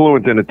because she's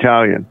fluent in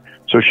Italian.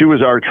 So she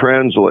was our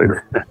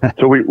translator.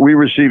 So we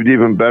received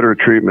even better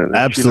treatment.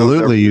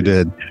 Absolutely, you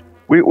did.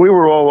 We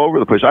were all over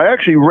the place. I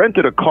actually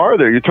rented a car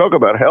there. You talk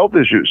about health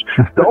issues.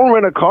 Don't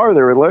rent a car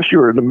there unless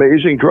you're an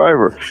amazing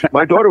driver.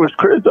 My daughter was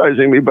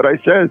criticizing me, but I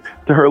said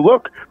to her,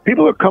 look,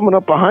 people are coming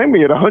up behind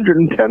me at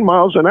 110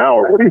 miles an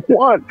hour. What do you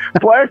want?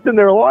 Blasting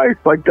their lights.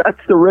 Like, that's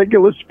the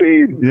regular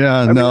speed.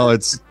 Yeah,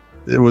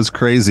 it was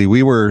crazy.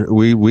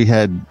 We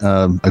had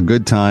a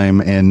good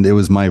time, and it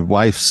was my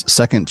wife's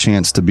second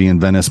chance to be in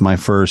Venice, my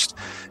first,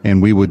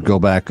 and we would go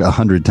back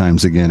 100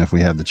 times again if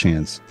we had the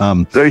chance.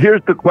 So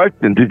here's the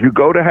question. Did you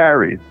go to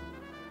Harry's?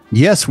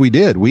 Yes, we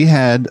did. We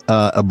had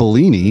a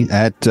Bellini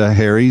at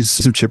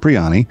Harry's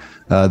Cipriani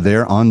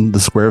there on the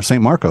square of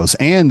St. Marcos.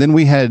 And then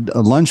we had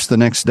lunch the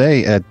next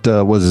day at,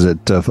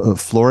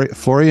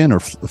 Florian or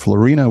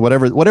Florina,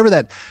 whatever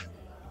that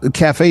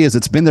cafe is.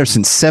 It's been there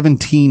since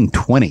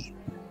 1720.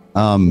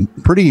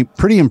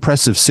 Pretty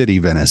impressive city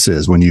Venice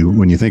is when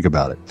you think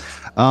about it.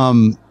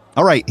 All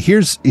right,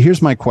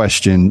 here's my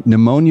question.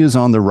 Pneumonia is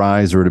on the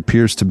rise, or it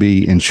appears to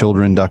be, in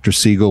children. Dr.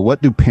 Siegel,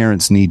 what do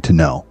parents need to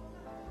know?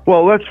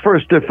 Well, let's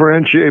first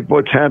differentiate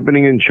what's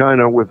happening in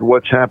China with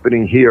what's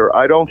happening here.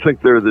 I don't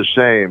think they're the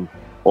same.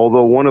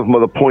 Although one of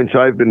the points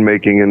I've been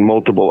making in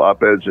multiple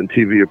op-eds and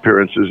TV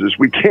appearances is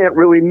we can't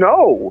really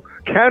know,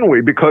 can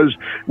we? Because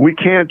we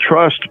can't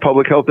trust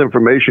public health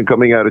information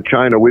coming out of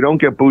China. We don't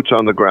get boots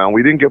on the ground.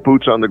 We didn't get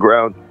boots on the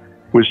ground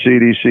with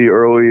CDC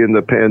early in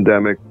the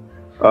pandemic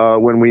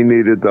when we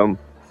needed them.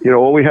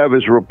 All we have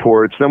is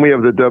reports. Then we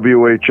have the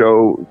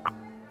WHO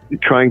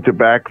trying to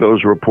back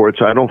those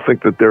reports. I don't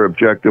think that they're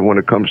objective when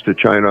it comes to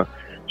China.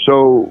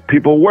 So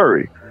people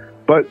worry.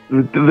 But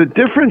the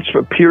difference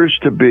appears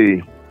to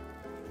be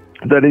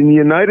that in the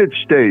United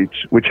States,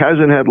 which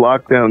hasn't had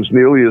lockdowns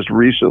nearly as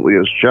recently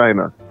as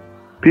China,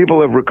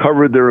 people have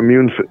recovered their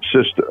immune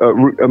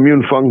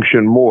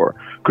function more.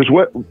 Because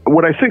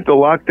what I think the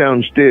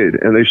lockdowns did,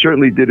 and they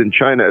certainly did in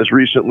China as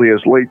recently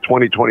as late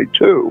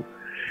 2022,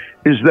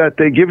 is that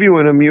they give you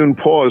an immune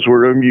pause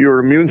where your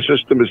immune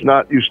system is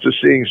not used to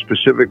seeing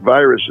specific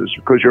viruses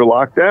because you're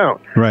locked down.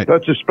 Right.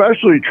 That's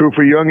especially true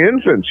for young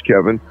infants,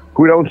 Kevin,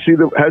 who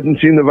hadn't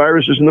seen the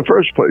viruses in the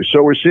first place.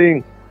 So we're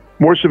seeing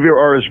more severe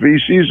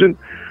RSV season.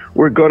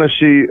 We're going to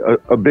see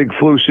a big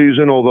flu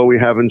season, although we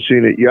haven't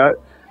seen it yet.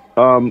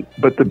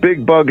 But the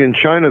big bug in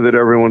China that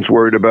everyone's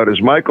worried about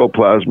is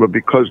mycoplasma,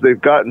 because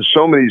they've gotten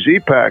so many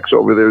Z-Paks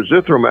over there,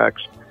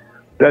 Zithromax,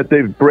 that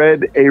they've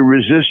bred a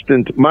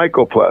resistant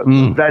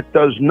mycoplasma. That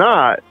does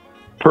not,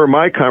 per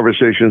my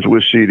conversations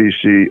with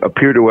CDC,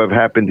 appear to have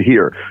happened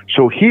here.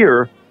 So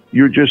here,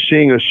 you're just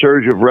seeing a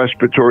surge of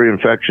respiratory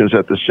infections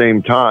at the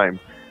same time,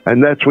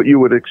 and that's what you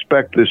would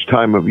expect this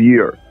time of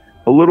year.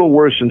 A little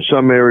worse in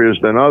some areas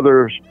than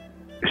others.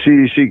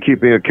 CDC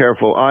keeping a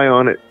careful eye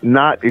on it,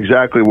 not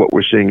exactly what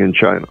we're seeing in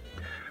China.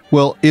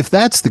 Well, if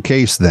that's the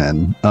case,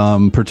 then,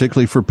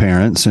 particularly for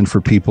parents and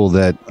for people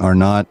that are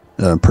not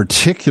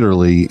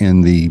particularly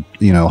in the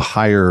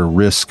higher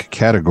risk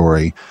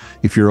category,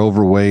 if you're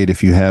overweight,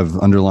 if you have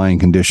underlying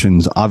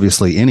conditions,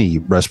 obviously any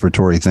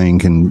respiratory thing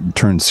can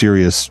turn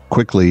serious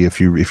quickly if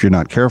you're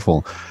not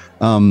careful.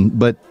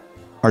 But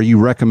are you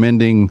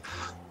recommending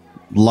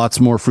lots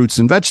more fruits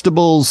and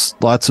vegetables,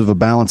 lots of a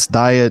balanced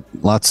diet,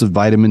 lots of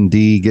vitamin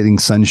D, getting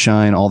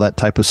sunshine, all that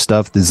type of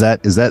stuff? Is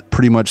that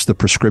pretty much the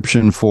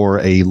prescription for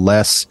a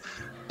less,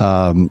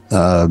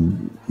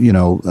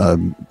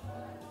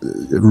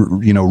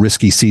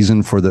 risky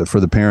season for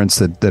the parents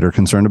that are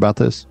concerned about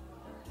this?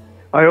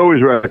 I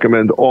always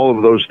recommend all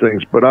of those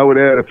things, but I would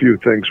add a few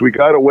things. We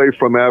got away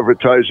from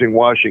advertising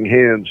washing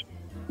hands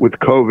with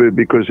COVID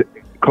because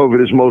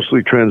COVID is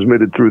mostly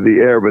transmitted through the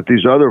air, but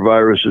these other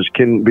viruses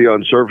can be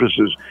on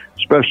surfaces,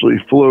 especially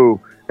flu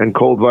and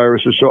cold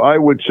viruses. So I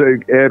would say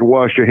add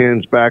wash your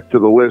hands back to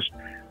the list.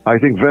 I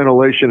think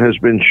ventilation has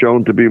been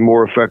shown to be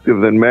more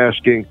effective than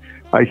masking.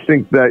 I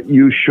think that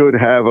you should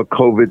have a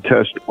COVID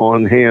test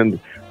on hand,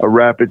 a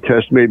rapid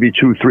test, maybe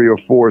 2, 3, or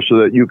 4, so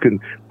that you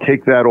can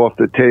take that off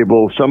the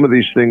table. Some of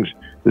these things,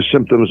 the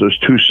symptoms are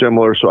too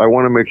similar, so I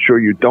want to make sure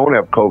you don't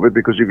have COVID,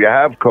 because if you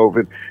have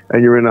COVID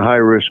and you're in a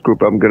high-risk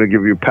group, I'm going to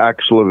give you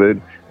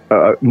Paxlovid.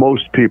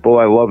 Most people,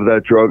 I love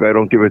that drug. I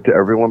don't give it to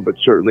everyone, but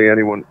certainly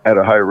anyone at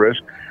a high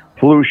risk.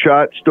 Flu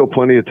shot, still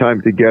plenty of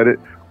time to get it.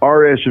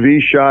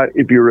 RSV shot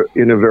if you're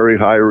in a very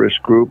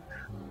high-risk group.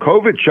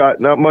 COVID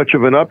shot, not much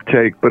of an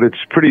uptake, but it's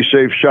a pretty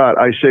safe shot.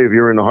 I say if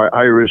you're in a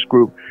high-risk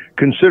group,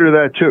 consider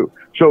that too.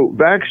 So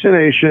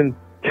vaccination,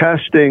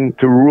 testing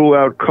to rule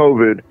out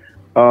COVID,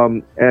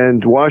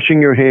 and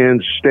washing your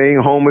hands, staying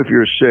home if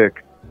you're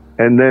sick.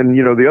 And then,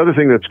 the other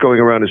thing that's going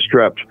around is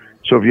strep.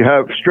 So if you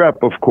have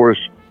strep, of course,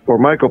 or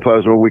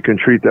mycoplasma, we can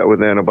treat that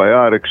with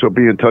antibiotics. So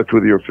be in touch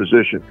with your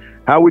physician.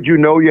 How would you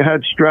know you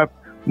had strep?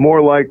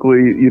 More likely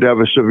you'd have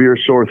a severe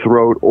sore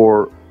throat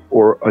or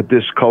a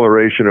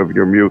discoloration of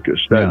your mucus.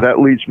 That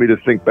leads me to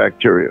think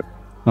bacteria.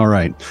 All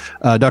right.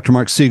 Dr.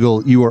 Mark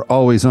Siegel, you are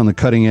always on the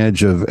cutting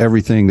edge of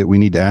everything that we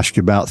need to ask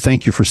you about.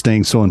 Thank you for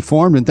staying so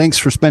informed, and thanks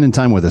for spending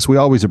time with us. We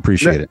always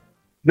appreciate it.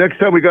 Next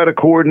time we got to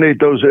coordinate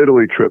those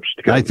Italy trips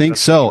together. I think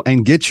so.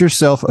 And get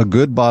yourself a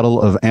good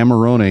bottle of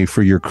Amarone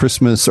for your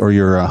Christmas or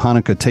your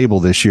Hanukkah table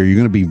this year. You're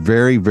going to be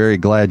very, very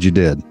glad you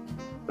did.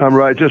 I'm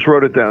right. Just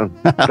wrote it down.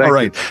 All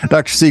right.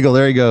 Dr. Siegel,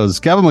 there he goes.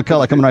 Kevin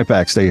McCullough coming right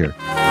back. Stay here.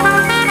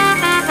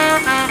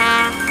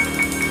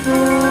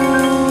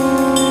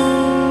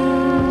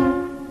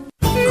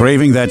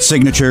 Craving that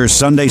signature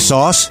Sunday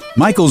sauce?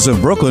 Michael's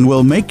of Brooklyn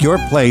will make your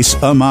place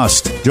a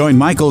must. Join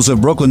Michael's of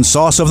Brooklyn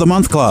Sauce of the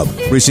Month Club.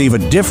 Receive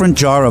a different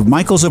jar of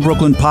Michael's of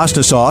Brooklyn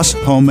pasta sauce,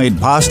 homemade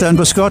pasta and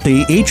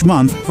biscotti each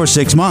month for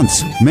 6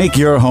 months. Make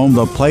your home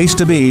the place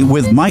to be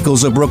with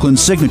Michael's of Brooklyn's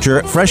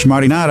signature fresh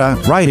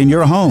marinara right in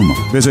your home.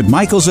 Visit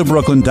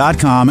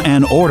michaelsofbrooklyn.com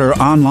and order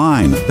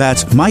online.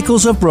 That's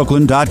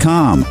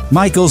michaelsofbrooklyn.com.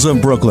 Michael's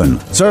of Brooklyn,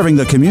 serving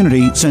the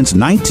community since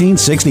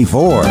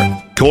 1964.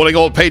 Calling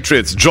all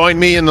patriots, join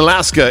me in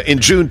Alaska in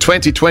June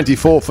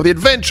 2024 for the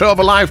adventure of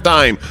a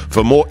lifetime.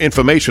 For more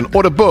information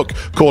or to book,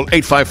 call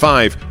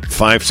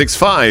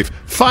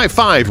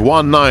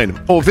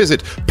 855-565-5519 or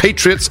visit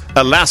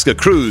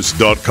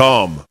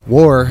patriotsalaskacruise.com.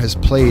 War has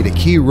played a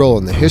key role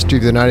in the history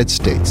of the United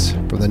States,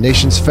 from the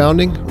nation's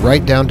founding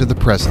right down to the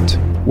present.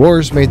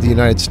 Wars made the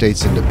United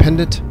States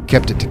independent,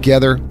 kept it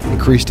together,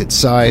 increased its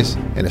size,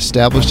 and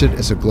established it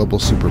as a global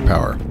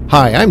superpower.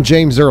 Hi, I'm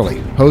James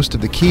Early, host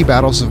of the Key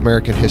Battles of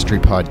American History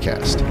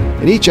podcast.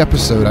 In each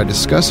episode, I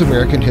discuss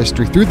American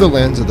history through the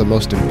lens of the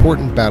most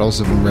important battles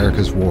of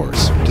America's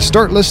wars. To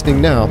start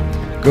listening now,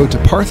 go to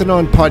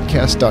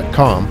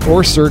parthenonpodcast.com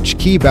or search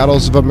Key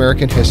Battles of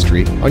American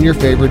History on your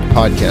favorite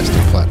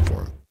podcasting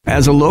platform.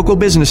 As a local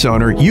business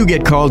owner, you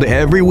get called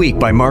every week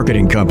by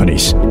marketing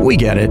companies. We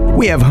get it.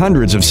 We have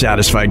hundreds of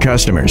satisfied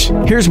customers.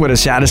 Here's what a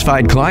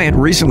satisfied client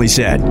recently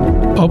said.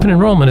 Open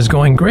enrollment is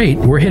going great.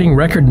 We're hitting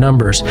record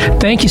numbers.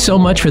 Thank you so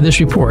much for this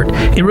report.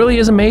 It really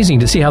is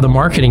amazing to see how the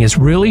marketing is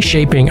really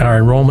shaping our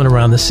enrollment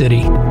around the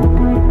city.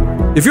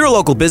 If you're a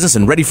local business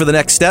and ready for the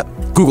next step,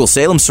 Google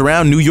Salem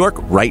Surround New York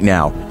right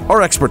now.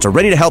 Our experts are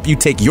ready to help you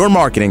take your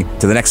marketing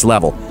to the next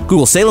level.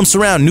 Google Salem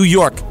Surround New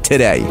York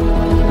today.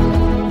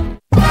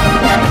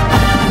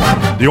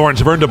 The Orange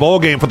have earned a bowl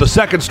game for the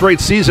second straight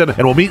season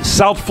and will meet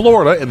South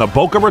Florida in the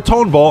Boca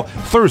Raton Bowl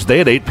Thursday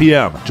at 8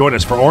 p.m. Join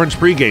us for Orange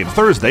pregame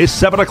Thursday,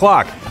 7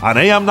 o'clock on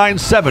AM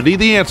 970,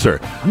 The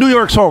Answer. New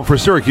York's home for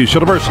Syracuse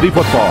University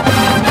football.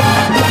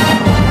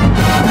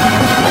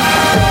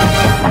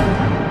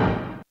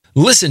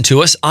 Listen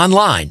to us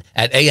online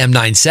at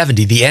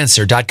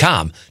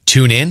am970theanswer.com.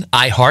 Tune in,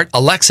 iHeart,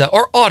 Alexa,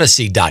 or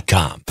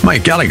Odyssey.com.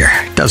 Mike Gallagher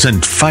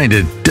doesn't find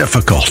it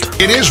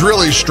difficult. It is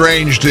really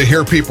strange to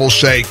hear people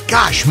say,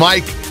 gosh,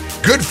 Mike,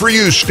 good for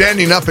you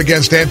standing up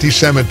against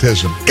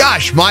anti-Semitism.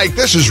 Gosh, Mike,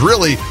 this is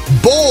really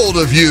bold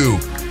of you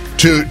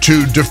to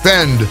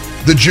defend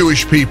the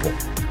Jewish people.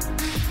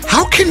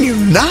 How can you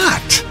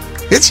not?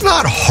 It's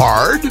not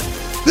hard.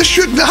 This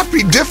should not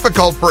be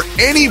difficult for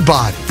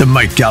anybody. The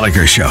Mike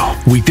Gallagher Show,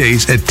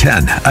 weekdays at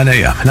 10 on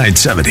AM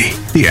 970.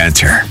 The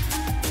Answer.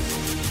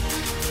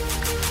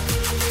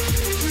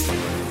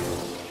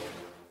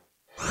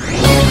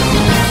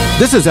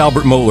 This is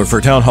Albert Mohler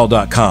for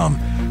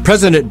townhall.com.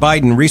 President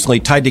Biden recently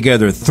tied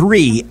together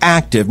 3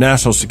 active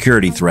national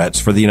security threats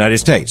for the United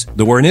States: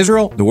 the war in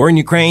Israel, the war in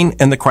Ukraine,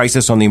 and the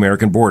crisis on the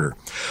American border.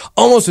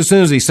 Almost as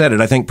soon as he said it,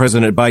 I think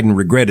President Biden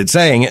regretted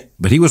saying it,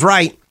 but he was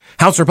right.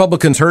 House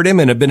Republicans heard him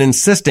and have been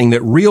insisting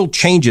that real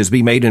changes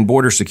be made in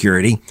border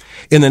security.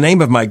 In the name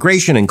of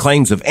migration and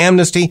claims of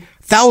amnesty,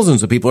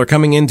 thousands of people are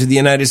coming into the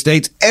United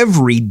States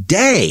every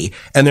day,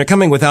 and they're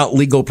coming without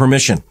legal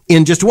permission.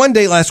 In just one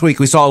day last week,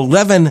 we saw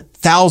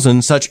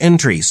 11,000 such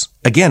entries.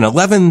 Again,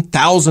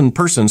 11,000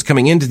 persons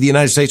coming into the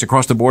United States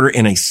across the border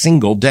in a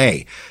single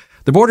day.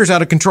 The border's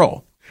out of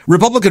control.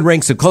 Republican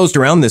ranks have closed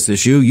around this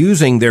issue,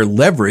 using their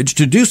leverage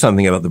to do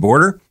something about the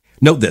border.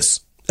 Note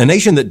this. A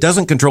nation that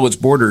doesn't control its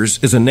borders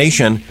is a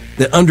nation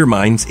that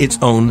undermines its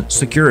own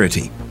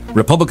security.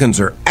 Republicans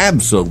are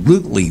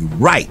absolutely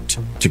right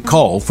to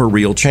call for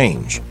real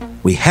change.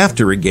 We have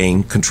to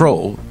regain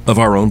control of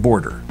our own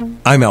border.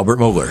 I'm Albert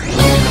Mohler.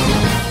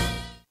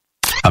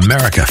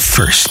 America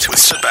First with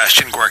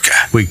Sebastian Gorka.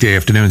 Weekday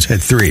afternoons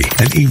at 3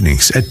 and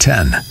evenings at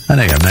 10 on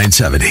AM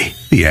 970.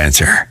 The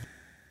Answer.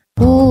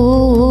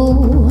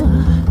 Ooh,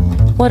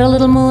 what a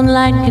little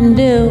moonlight can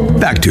do.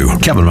 Back to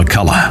Kevin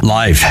McCullough,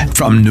 live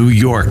from New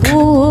York.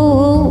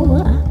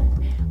 Ooh.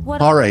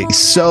 All right.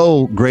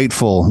 So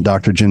grateful,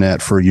 Dr.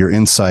 Jeanette, for your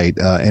insight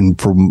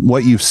and from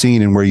what you've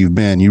seen and where you've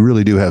been. You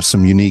really do have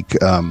some unique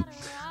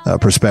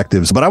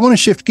perspectives. But I want to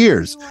shift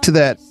gears to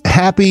that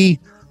happy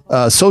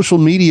social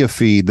media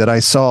feed that I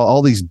saw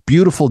all these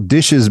beautiful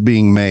dishes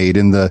being made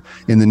in the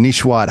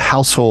Nesheiwat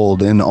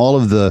household and all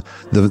of the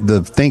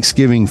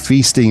Thanksgiving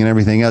feasting and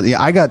everything else.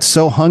 Yeah, I got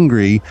so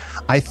hungry.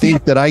 I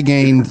think that I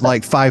gained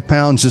like 5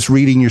 pounds just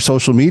reading your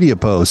social media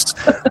posts.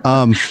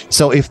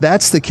 So if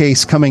that's the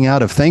case coming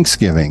out of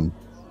Thanksgiving,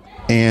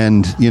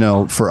 and, you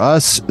know, for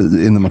us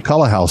in the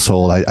McCullough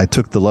household, I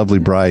took the lovely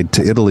bride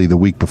to Italy the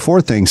week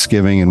before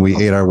Thanksgiving, and we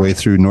ate our way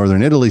through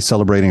northern Italy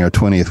celebrating our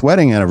 20th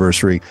wedding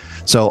anniversary.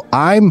 So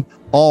I'm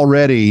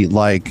already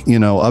like, you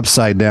know,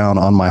 upside down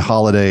on my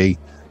holiday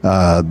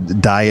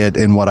diet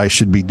and what I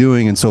should be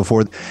doing and so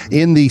forth.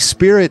 In the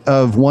spirit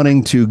of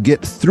wanting to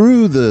get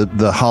through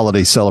the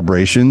holiday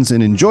celebrations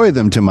and enjoy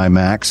them to my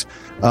max,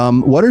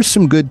 what are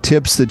some good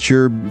tips that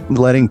you're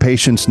letting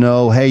patients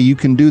know, hey, you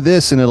can do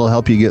this and it'll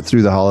help you get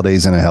through the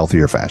holidays in a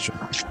healthier fashion?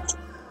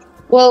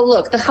 Well,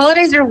 look, the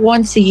holidays are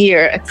once a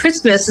year.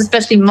 Christmas,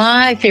 especially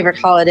my favorite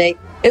holiday,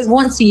 is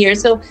once a year.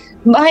 So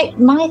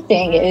my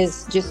thing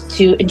is just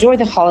to enjoy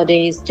the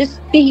holidays.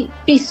 Just be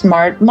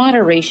smart,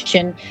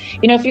 moderation.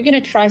 You know, if you're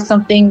going to try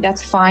something,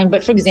 that's fine.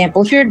 But for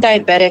example, if you're a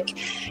diabetic,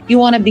 you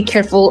want to be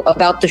careful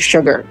about the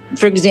sugar.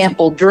 For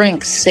example,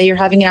 drinks. Say you're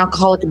having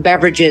alcoholic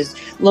beverages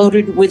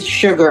loaded with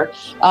sugar,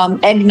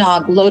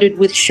 eggnog loaded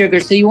with sugar.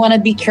 So you want to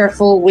be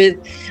careful with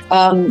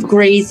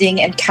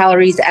grazing and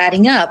calories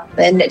adding up.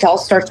 And it all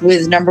starts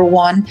with number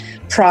one,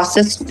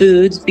 processed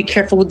foods. Be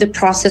careful with the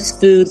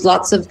processed foods.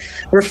 Lots of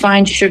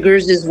refined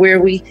sugars is where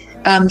we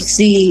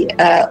see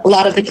a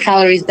lot of the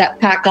calories that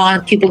pack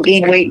on. People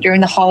gain weight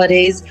during the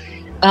holidays.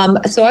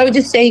 So I would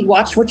just say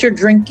watch what you're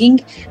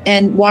drinking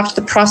and watch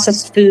the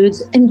processed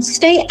foods and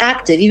stay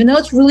active. Even though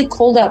it's really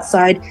cold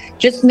outside,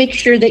 just make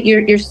sure that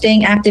you're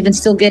staying active and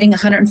still getting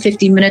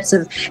 150 minutes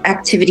of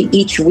activity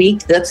each week.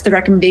 That's the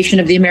recommendation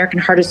of the American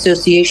Heart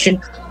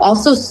Association.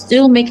 Also,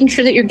 still making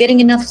sure that you're getting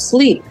enough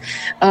sleep.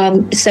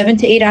 7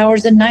 to 8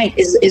 hours a night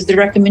is the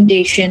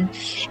recommendation.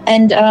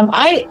 And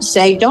I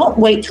say don't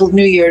wait till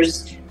New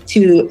Year's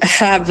to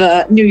have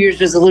a New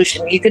Year's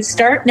resolution. You could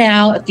start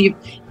now if you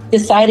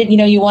decided, you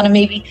know, you want to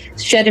maybe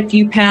shed a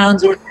few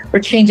pounds or or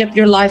change up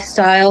your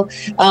lifestyle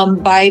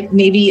by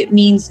maybe it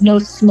means no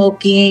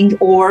smoking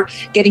or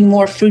getting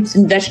more fruits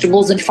and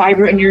vegetables and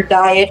fiber in your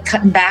diet,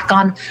 cutting back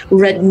on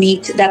red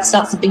meat. That's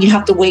not something you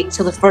have to wait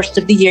till the first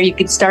of the year. You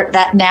could start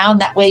that now,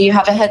 and that way you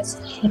have a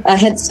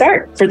head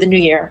start for the new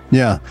year.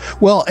 Yeah.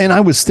 Well, and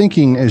I was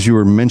thinking as you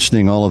were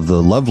mentioning all of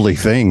the lovely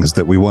things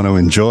that we want to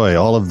enjoy,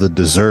 all of the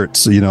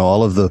desserts,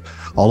 all of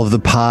the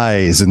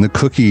pies and the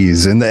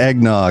cookies and the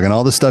eggnog and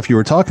all the stuff you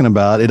were talking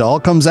about, it all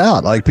comes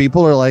out. Like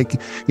people are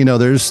like,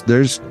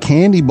 there's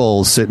candy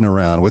bowls sitting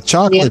around with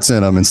chocolates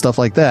in them and stuff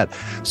like that.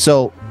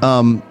 So,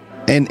 and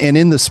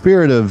in the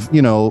spirit of,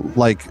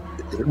 like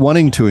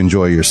wanting to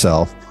enjoy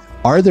yourself,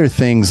 are there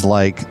things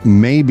like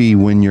maybe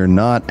when you're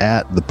not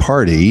at the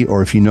party,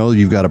 or if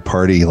you've got a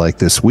party like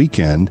this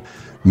weekend,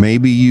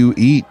 maybe you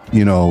eat,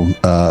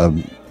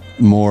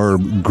 more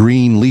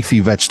green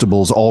leafy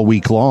vegetables all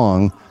week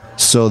long,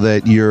 so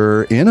that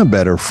you're in a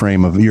better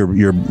frame of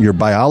your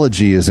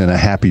biology is in a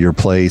happier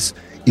place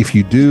if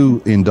you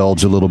do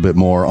indulge a little bit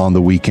more on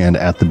the weekend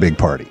at the big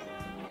party.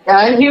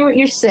 I hear what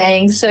you're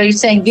saying. So you're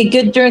saying be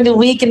good during the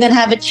week and then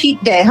have a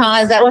cheat day,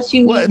 huh? Is that what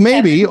you mean? Well,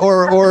 maybe,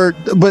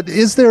 but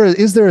is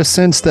there a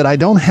sense that I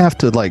don't have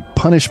to like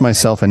punish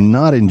myself and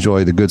not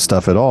enjoy the good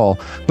stuff at all,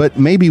 but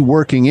maybe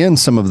working in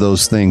some of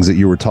those things that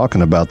you were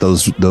talking about,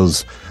 those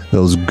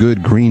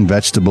good green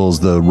vegetables,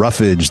 the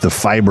roughage, the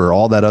fiber,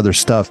 all that other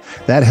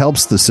stuff, that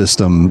helps the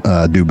system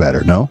do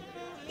better, no?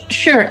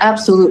 Sure,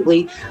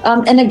 absolutely.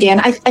 And again,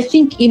 I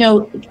think,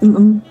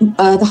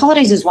 the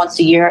holidays is once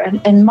a year,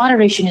 and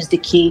moderation is the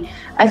key.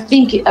 I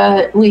think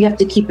we have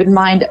to keep in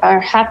mind our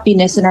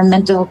happiness and our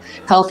mental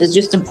health is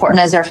just important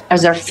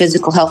as our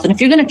physical health. And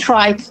if you're going to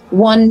try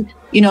one,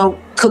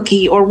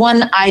 cookie or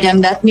one item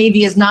that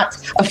maybe is not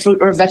a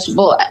fruit or a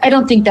vegetable, I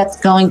don't think that's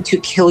going to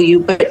kill you.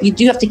 But you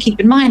do have to keep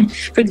in mind,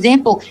 for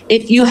example,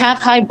 if you have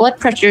high blood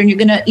pressure and you're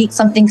going to eat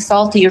something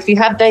salty, or if you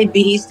have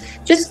diabetes,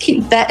 just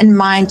keep that in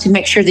mind to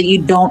make sure that you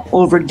don't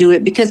overdo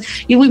it. Because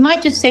we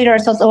might just say to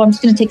ourselves, oh, I'm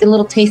just going to take a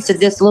little taste of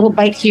this, a little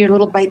bite here, a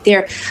little bite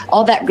there.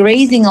 All that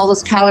grazing, all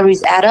those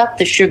calories add up,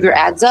 the sugar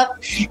adds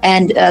up,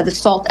 and the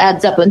salt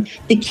adds up. And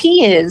the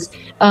key is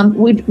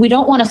we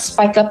don't want to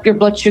spike up your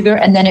blood sugar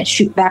and then it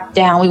shoot back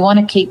down. We want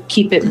to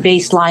keep it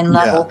baseline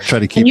level. Yeah, try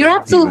to keep and you're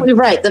absolutely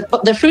right.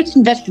 The fruits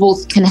and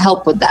vegetables can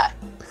help with that.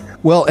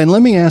 Well, and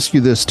let me ask you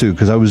this too,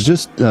 because I was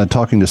just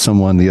talking to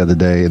someone the other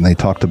day and they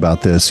talked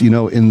about this.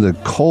 In the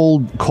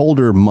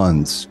colder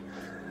months,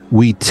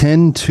 we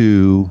tend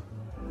to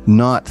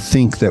not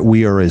think that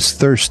we are as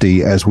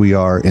thirsty as we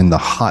are in the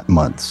hot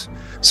months.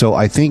 So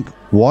I think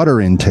water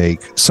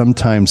intake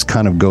sometimes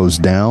kind of goes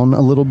down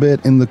a little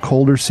bit in the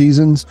colder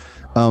seasons.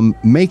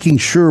 Making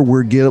sure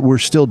we're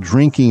still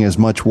drinking as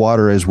much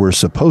water as we're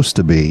supposed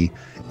to be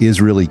is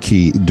really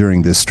key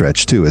during this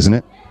stretch too, isn't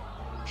it?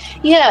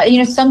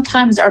 Yeah,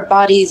 sometimes our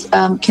bodies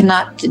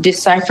cannot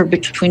decipher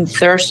between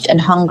thirst and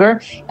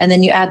hunger, and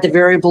then you add the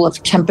variable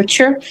of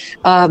temperature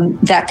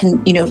that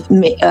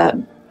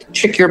can,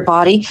 trick your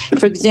body.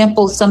 For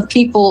example, some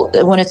people,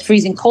 when it's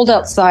freezing cold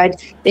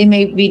outside, they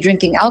may be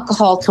drinking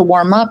alcohol to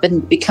warm up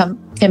and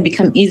can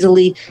become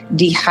easily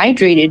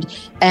dehydrated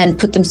and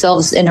put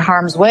themselves in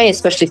harm's way,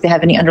 especially if they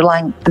have any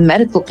underlying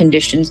medical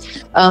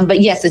conditions.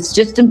 But yes, it's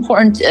just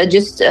important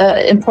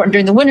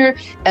during the winter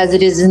as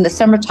it is in the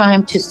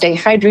summertime to stay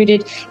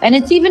hydrated. And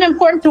it's even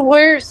important to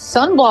wear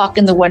sunblock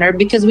in the winter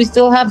because we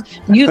still have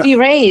UV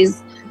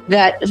rays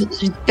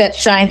that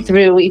shine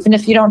through, even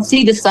if you don't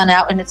see the sun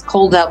out and it's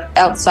cold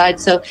outside.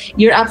 So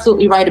you're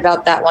absolutely right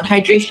about that one.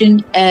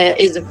 Hydration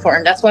is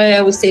important. That's why I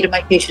always say to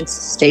my patients,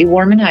 stay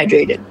warm and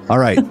hydrated. All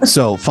right.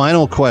 So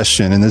final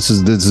question, and this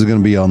is going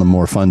to be on the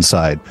more fun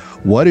side.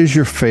 What is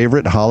your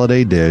favorite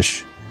holiday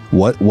dish?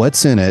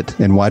 What's in it,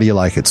 and why do you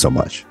like it so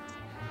much?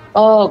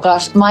 Oh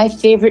gosh, my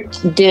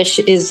favorite dish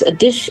is a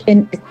dish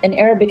in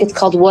Arabic. It's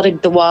called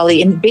warag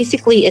dawali, and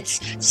basically it's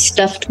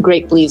stuffed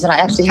grape leaves. And I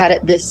actually had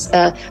it this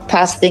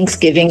past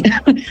Thanksgiving.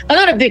 I'm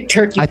not a big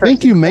turkey person. I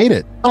think you made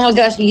it. Oh my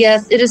gosh,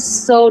 yes, it is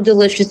so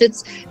delicious.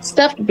 It's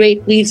stuffed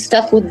grape leaves,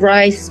 stuffed with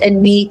rice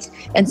and meat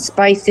and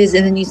spices,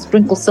 and then you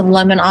sprinkle some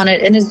lemon on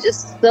it, and it's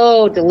just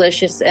so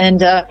delicious.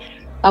 And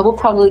we're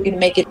probably going to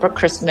make it for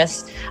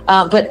Christmas.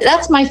 But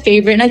that's my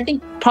favorite. And I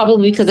think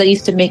probably because I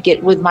used to make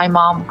it with my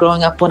mom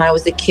growing up when I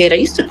was a kid. I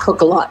used to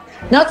cook a lot.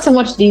 Not so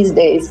much these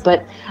days,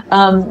 but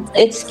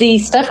it's the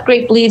stuffed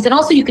grape leaves. And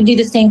also you can do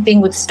the same thing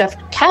with stuffed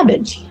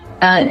cabbage.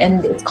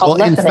 And it's called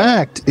in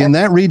fact, in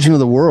that region of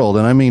the world,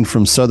 and I mean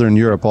from Southern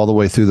Europe all the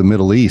way through the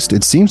Middle East,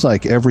 it seems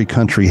like every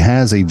country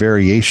has a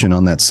variation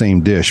on that same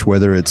dish,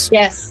 whether it's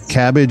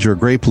cabbage or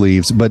grape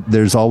leaves, but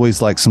there's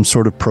always like some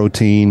sort of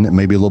protein,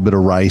 maybe a little bit of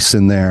rice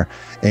in there.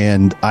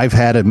 And I've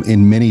had them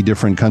in many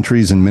different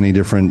countries and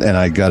and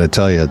I got to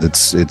tell you,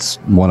 it's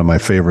one of my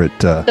favorite.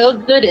 So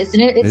good, isn't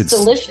it? It's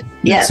delicious.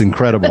 Yes. It's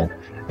incredible.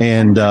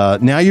 And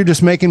now you're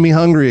just making me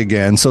hungry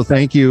again. So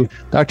thank you,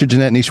 Dr.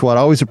 Jeanette Nesheiwat.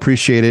 Always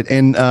appreciate it.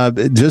 And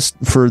just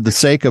for the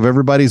sake of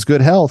everybody's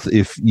good health,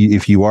 if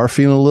you are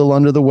feeling a little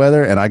under the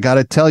weather, and I got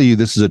to tell you,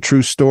 this is a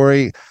true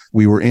story.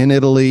 We were in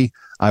Italy.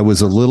 I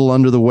was a little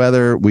under the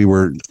weather. We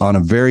were on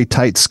a very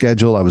tight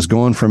schedule. I was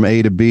going from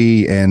A to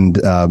B and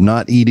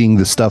not eating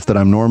the stuff that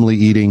I'm normally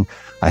eating.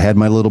 I had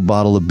my little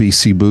bottle of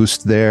BC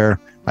Boost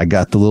there. I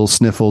got the little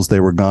sniffles. They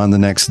were gone the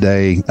next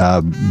day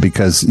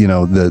because,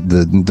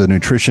 the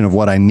nutrition of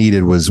what I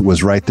needed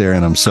was right there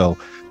in them. So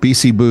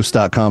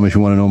bcboost.com if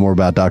you want to know more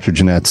about Dr.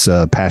 Jeanette's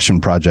passion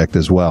project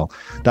as well.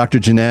 Dr.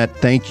 Jeanette,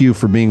 thank you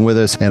for being with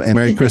us. And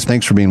Mary Chris,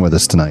 thanks for being with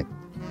us tonight.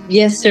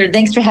 Yes, sir.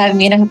 Thanks for having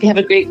me, and I hope you have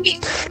a great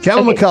week.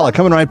 Kevin McCullough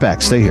coming right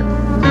back. Stay here.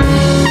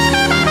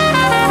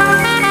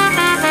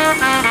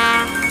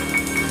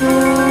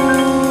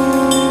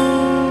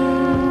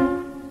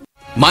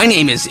 My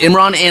name is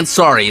Imran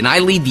Ansari, and I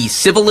lead the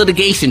Civil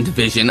Litigation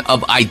Division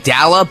of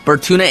Idala,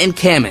 Bertuna &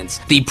 Kamins,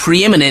 the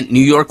preeminent New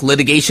York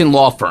litigation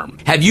law firm.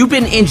 Have you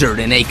been injured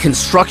in a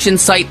construction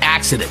site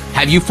accident?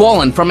 Have you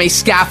fallen from a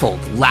scaffold,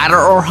 ladder,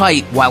 or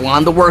height while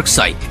on the work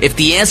site? If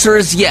the answer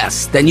is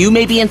yes, then you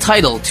may be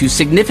entitled to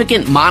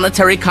significant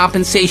monetary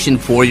compensation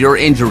for your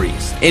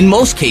injuries. In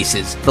most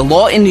cases, the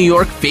law in New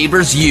York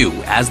favors you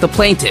as the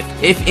plaintiff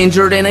if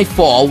injured in a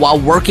fall while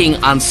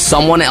working on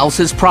someone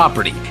else's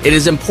property. It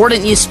is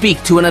important you speak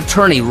to an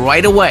attorney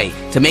right away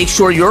to make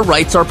sure your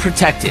rights are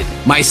protected.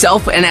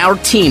 Myself and our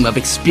team of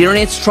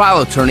experienced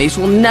trial attorneys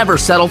will never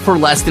settle for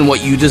less than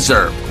what you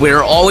deserve.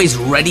 We're always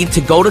ready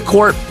to go to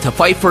court to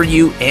fight for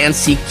you and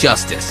seek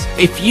justice.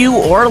 If you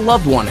or a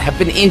loved one have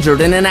been injured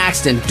in an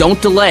accident,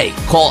 don't delay.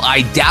 Call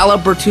Idala,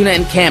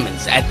 Bertuna &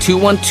 Kamins at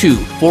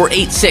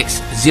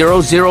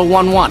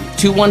 212-486-0011,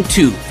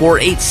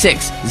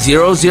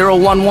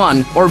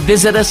 212-486-0011, or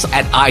visit us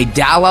at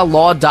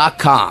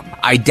idalalaw.com.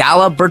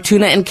 Idala,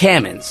 Bertuna &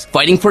 Kamins,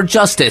 fighting for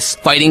justice,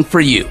 fighting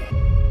for you.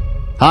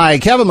 Hi,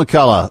 Kevin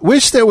McCullough.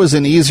 Wish there was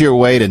an easier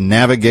way to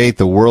navigate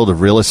the world of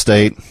real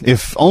estate.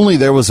 If only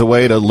there was a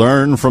way to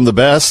learn from the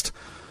best.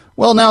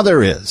 Well, now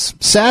there is.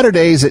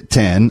 Saturdays at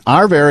 10,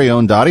 our very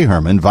own Dottie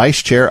Herman,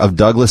 Vice Chair of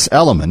Douglas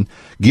Elliman,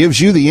 gives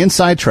you the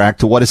inside track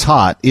to what is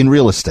hot in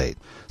real estate.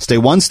 Stay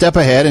one step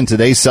ahead in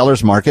today's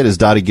seller's market as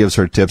Dottie gives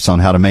her tips on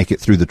how to make it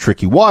through the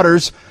tricky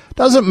waters.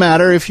 Doesn't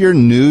matter if you're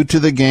new to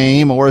the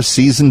game or a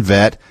seasoned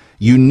vet.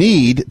 You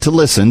need to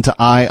listen to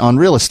Eye on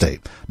Real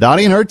Estate.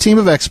 Dottie and her team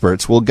of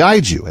experts will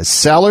guide you as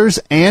sellers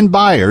and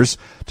buyers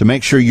to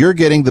make sure you're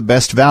getting the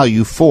best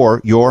value for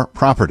your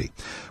property.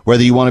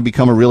 Whether you want to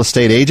become a real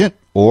estate agent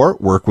or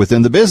work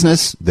within the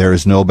business, there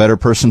is no better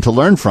person to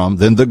learn from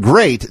than the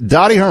great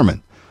Dottie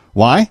Herman.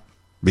 Why?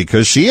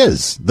 Because she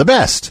is the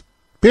best.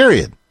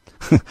 Period.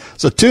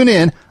 So tune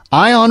in,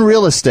 Eye on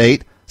Real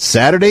Estate,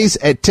 Saturdays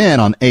at 10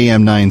 on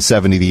AM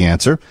 970 The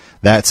Answer.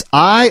 That's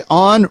Eye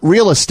on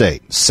Real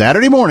Estate,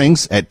 Saturday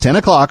mornings at 10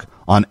 o'clock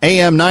on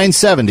AM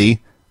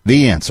 970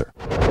 The Answer.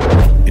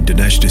 In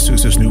Dinesh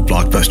D'Souza's new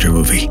blockbuster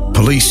movie,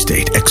 Police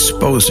State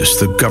exposes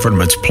the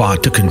government's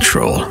plot to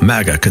control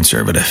MAGA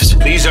conservatives.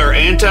 These are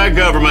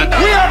anti-government.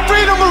 We have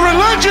freedom of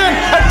religion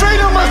and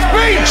freedom of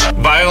speech.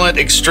 Violent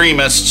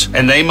extremists,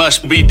 and they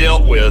must be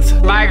dealt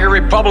with. MAGA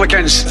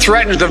Republicans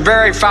threaten the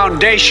very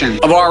foundation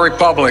of our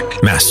republic.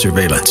 Mass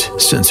surveillance,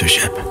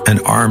 censorship,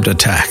 and armed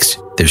attacks.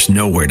 There's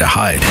nowhere to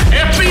hide.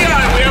 FBI, we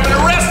have an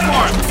arrest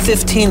warrant.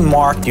 15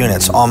 marked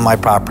units on my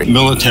property.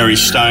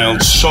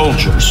 Military-styled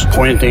soldiers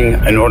pointing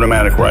an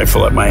automatic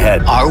rifle at my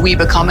head. Are we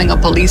becoming a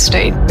police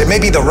state? It may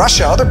be the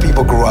Russia other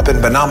people grew up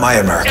in, but not my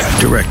America.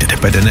 Directed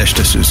by Dinesh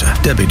D'Souza,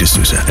 Debbie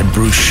D'Souza, and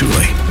Bruce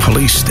Shuley,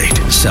 Police State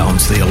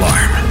sounds the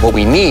alarm. What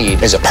we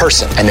need is a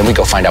person, and then we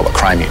go find out what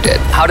crime you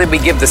did. How did we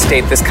give the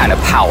state this kind of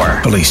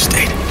power? Police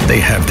State, they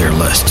have their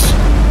lists.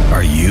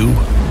 Are you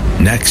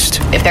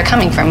next? If they're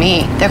coming for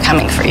me, they're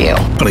coming for you.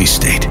 Police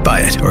State.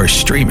 Buy it or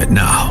stream it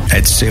now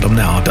at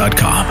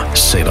salemnow.com.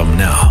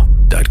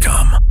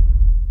 salemnow.com.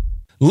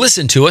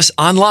 Listen to us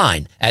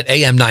online at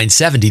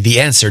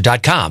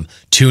am970theanswer.com.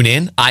 Tune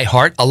in,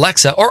 iHeart,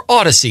 Alexa, or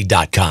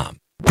Odyssey.com.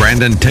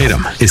 Brandon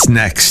Tatum is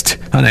next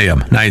on AM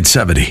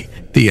 970.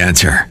 The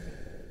Answer.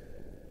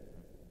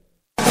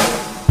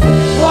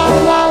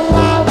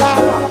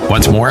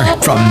 Once more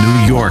from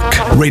New York,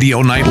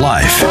 Radio Night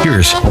Live.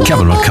 Here's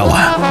Kevin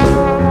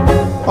McCullough.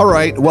 All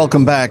right,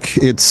 welcome back.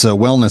 It's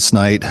Wellness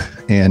Night,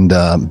 and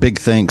big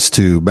thanks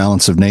to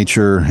Balance of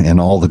Nature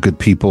and all the good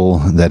people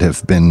that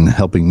have been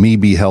helping me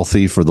be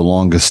healthy for the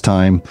longest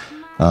time.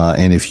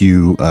 And if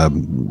you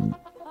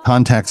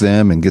contact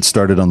them and get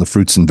started on the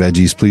fruits and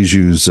veggies, please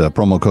use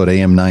promo code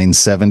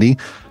AM970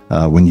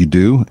 when you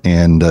do,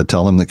 and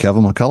tell them that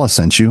Kevin McCullough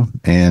sent you,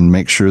 and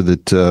make sure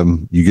that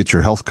you get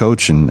your health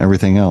coach and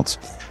everything else.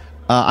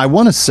 I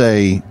want to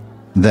say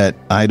that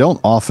I don't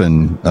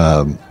often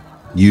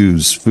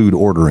use food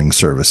ordering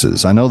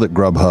services. I know that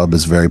Grubhub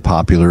is very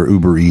popular.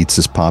 Uber Eats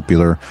is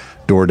popular.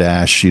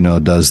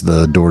 DoorDash, does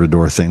the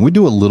door-to-door thing. We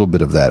do a little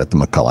bit of that at the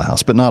McCullough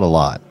House, but not a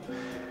lot.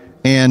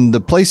 And the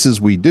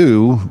places we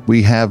do,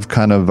 we have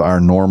kind of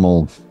our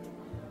normal.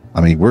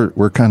 I mean,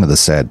 we're kind of the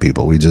sad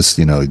people. We just,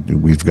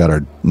 we've got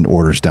our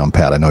orders down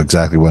pat. I know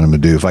exactly what I'm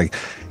going to do.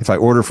 If I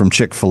order from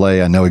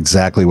Chick-fil-A, I know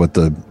exactly what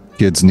the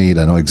kids need.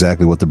 I know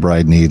exactly what the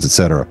bride needs,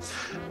 etc.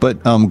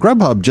 But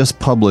Grubhub just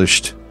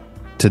published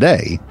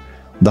today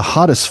the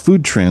hottest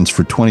food trends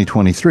for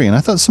 2023. And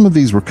I thought some of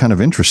these were kind of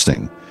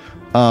interesting.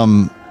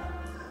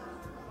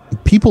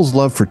 People's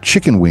love for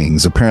chicken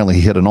wings apparently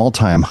hit an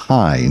all-time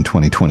high in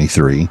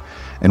 2023.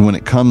 And when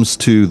it comes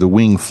to the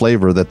wing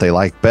flavor that they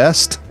like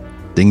best,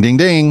 ding, ding,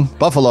 ding,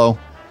 buffalo.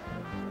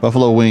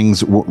 Buffalo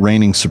wings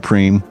reigning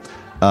supreme.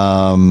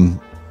 And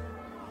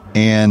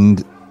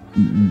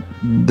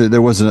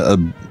there was a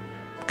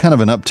kind of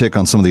an uptick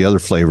on some of the other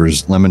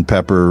flavors, lemon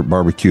pepper,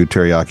 barbecue,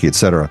 teriyaki,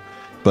 etc.,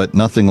 but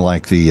nothing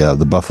like the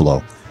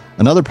buffalo.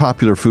 Another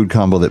popular food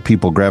combo that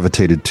people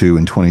gravitated to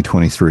in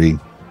 2023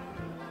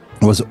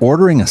 was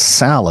ordering a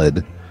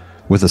salad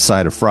with a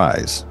side of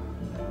fries.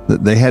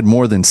 They had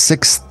more than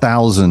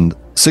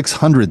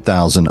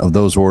 600,000 of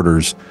those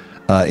orders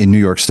in New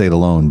York State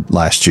alone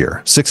last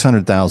year.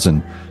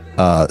 600,000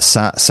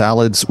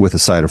 salads with a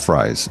side of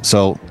fries.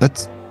 So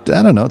that's,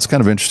 I don't know, it's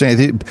kind of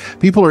interesting.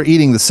 People are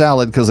eating the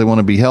salad because they want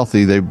to be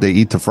healthy. They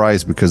eat the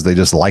fries because they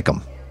just like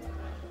them.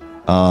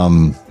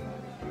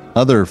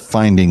 Other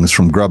findings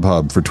from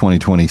Grubhub for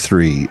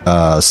 2023,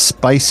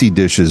 spicy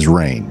dishes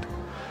reigned.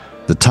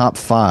 The top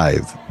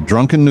 5,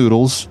 drunken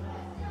noodles,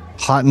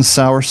 hot and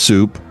sour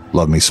soup.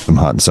 Love me some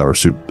hot and sour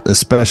soup,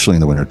 especially in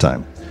the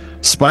wintertime.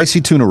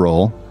 Spicy tuna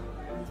roll,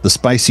 the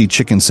spicy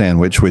chicken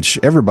sandwich, which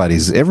everybody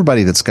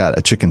that's got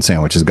a chicken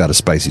sandwich has got a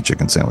spicy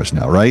chicken sandwich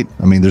now, right?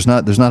 I mean, there's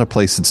not a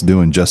place that's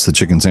doing just the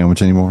chicken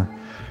sandwich anymore.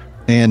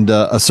 And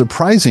a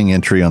surprising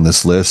entry on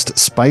this list,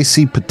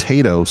 spicy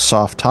potato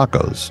soft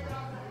tacos.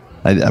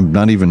 I'm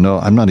not even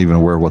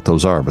aware of what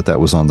those are, but that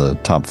was on the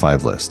top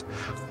 5 list.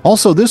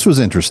 Also, this was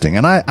interesting,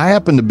 and I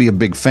happen to be a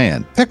big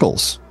fan.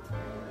 Pickles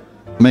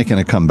making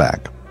a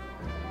comeback.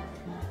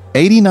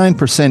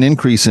 89%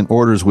 increase in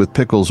orders with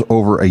pickles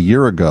over a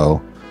year ago,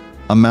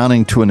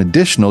 amounting to an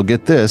additional,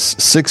 get this,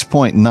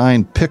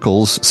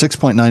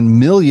 6.9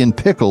 million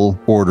pickle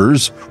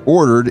orders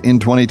ordered in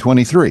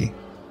 2023.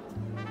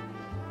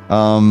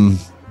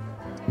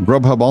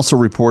 Grubhub also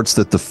reports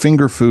that the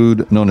finger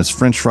food known as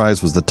French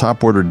fries was the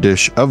top ordered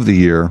dish of the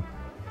year.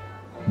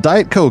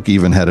 Diet Coke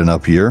even had an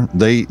up year.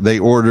 They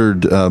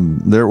ordered,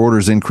 their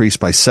orders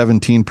increased by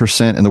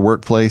 17% in the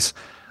workplace.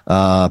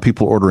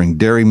 People ordering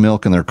dairy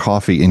milk and their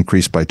coffee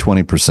increased by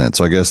 20%.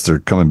 So I guess they're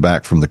coming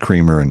back from the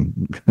creamer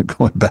and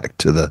going back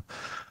to the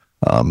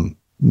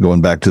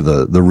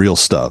real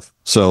stuff.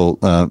 So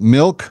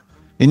milk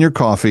in your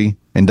coffee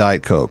and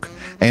Diet Coke,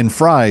 and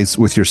fries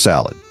with your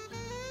salad,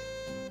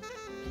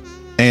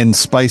 and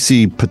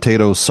spicy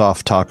potato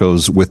soft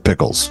tacos with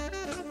pickles.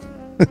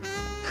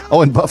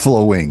 Oh, and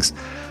buffalo wings.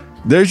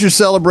 There's your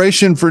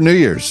celebration for New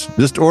Year's.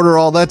 Just order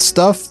all that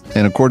stuff,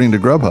 and according to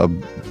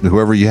Grubhub,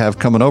 whoever you have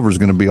coming over is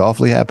going to be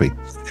awfully happy.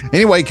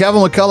 Anyway,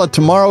 Kevin McCullough,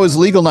 tomorrow is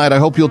legal night. I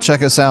hope you'll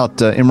check us out,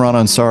 Imran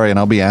Ansari, and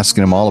I'll be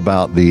asking him all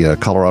about the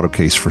Colorado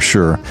case for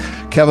sure.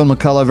 Kevin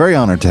McCullough, very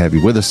honored to have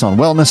you with us on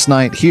Wellness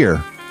Night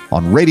here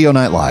on Radio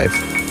Night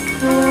Live.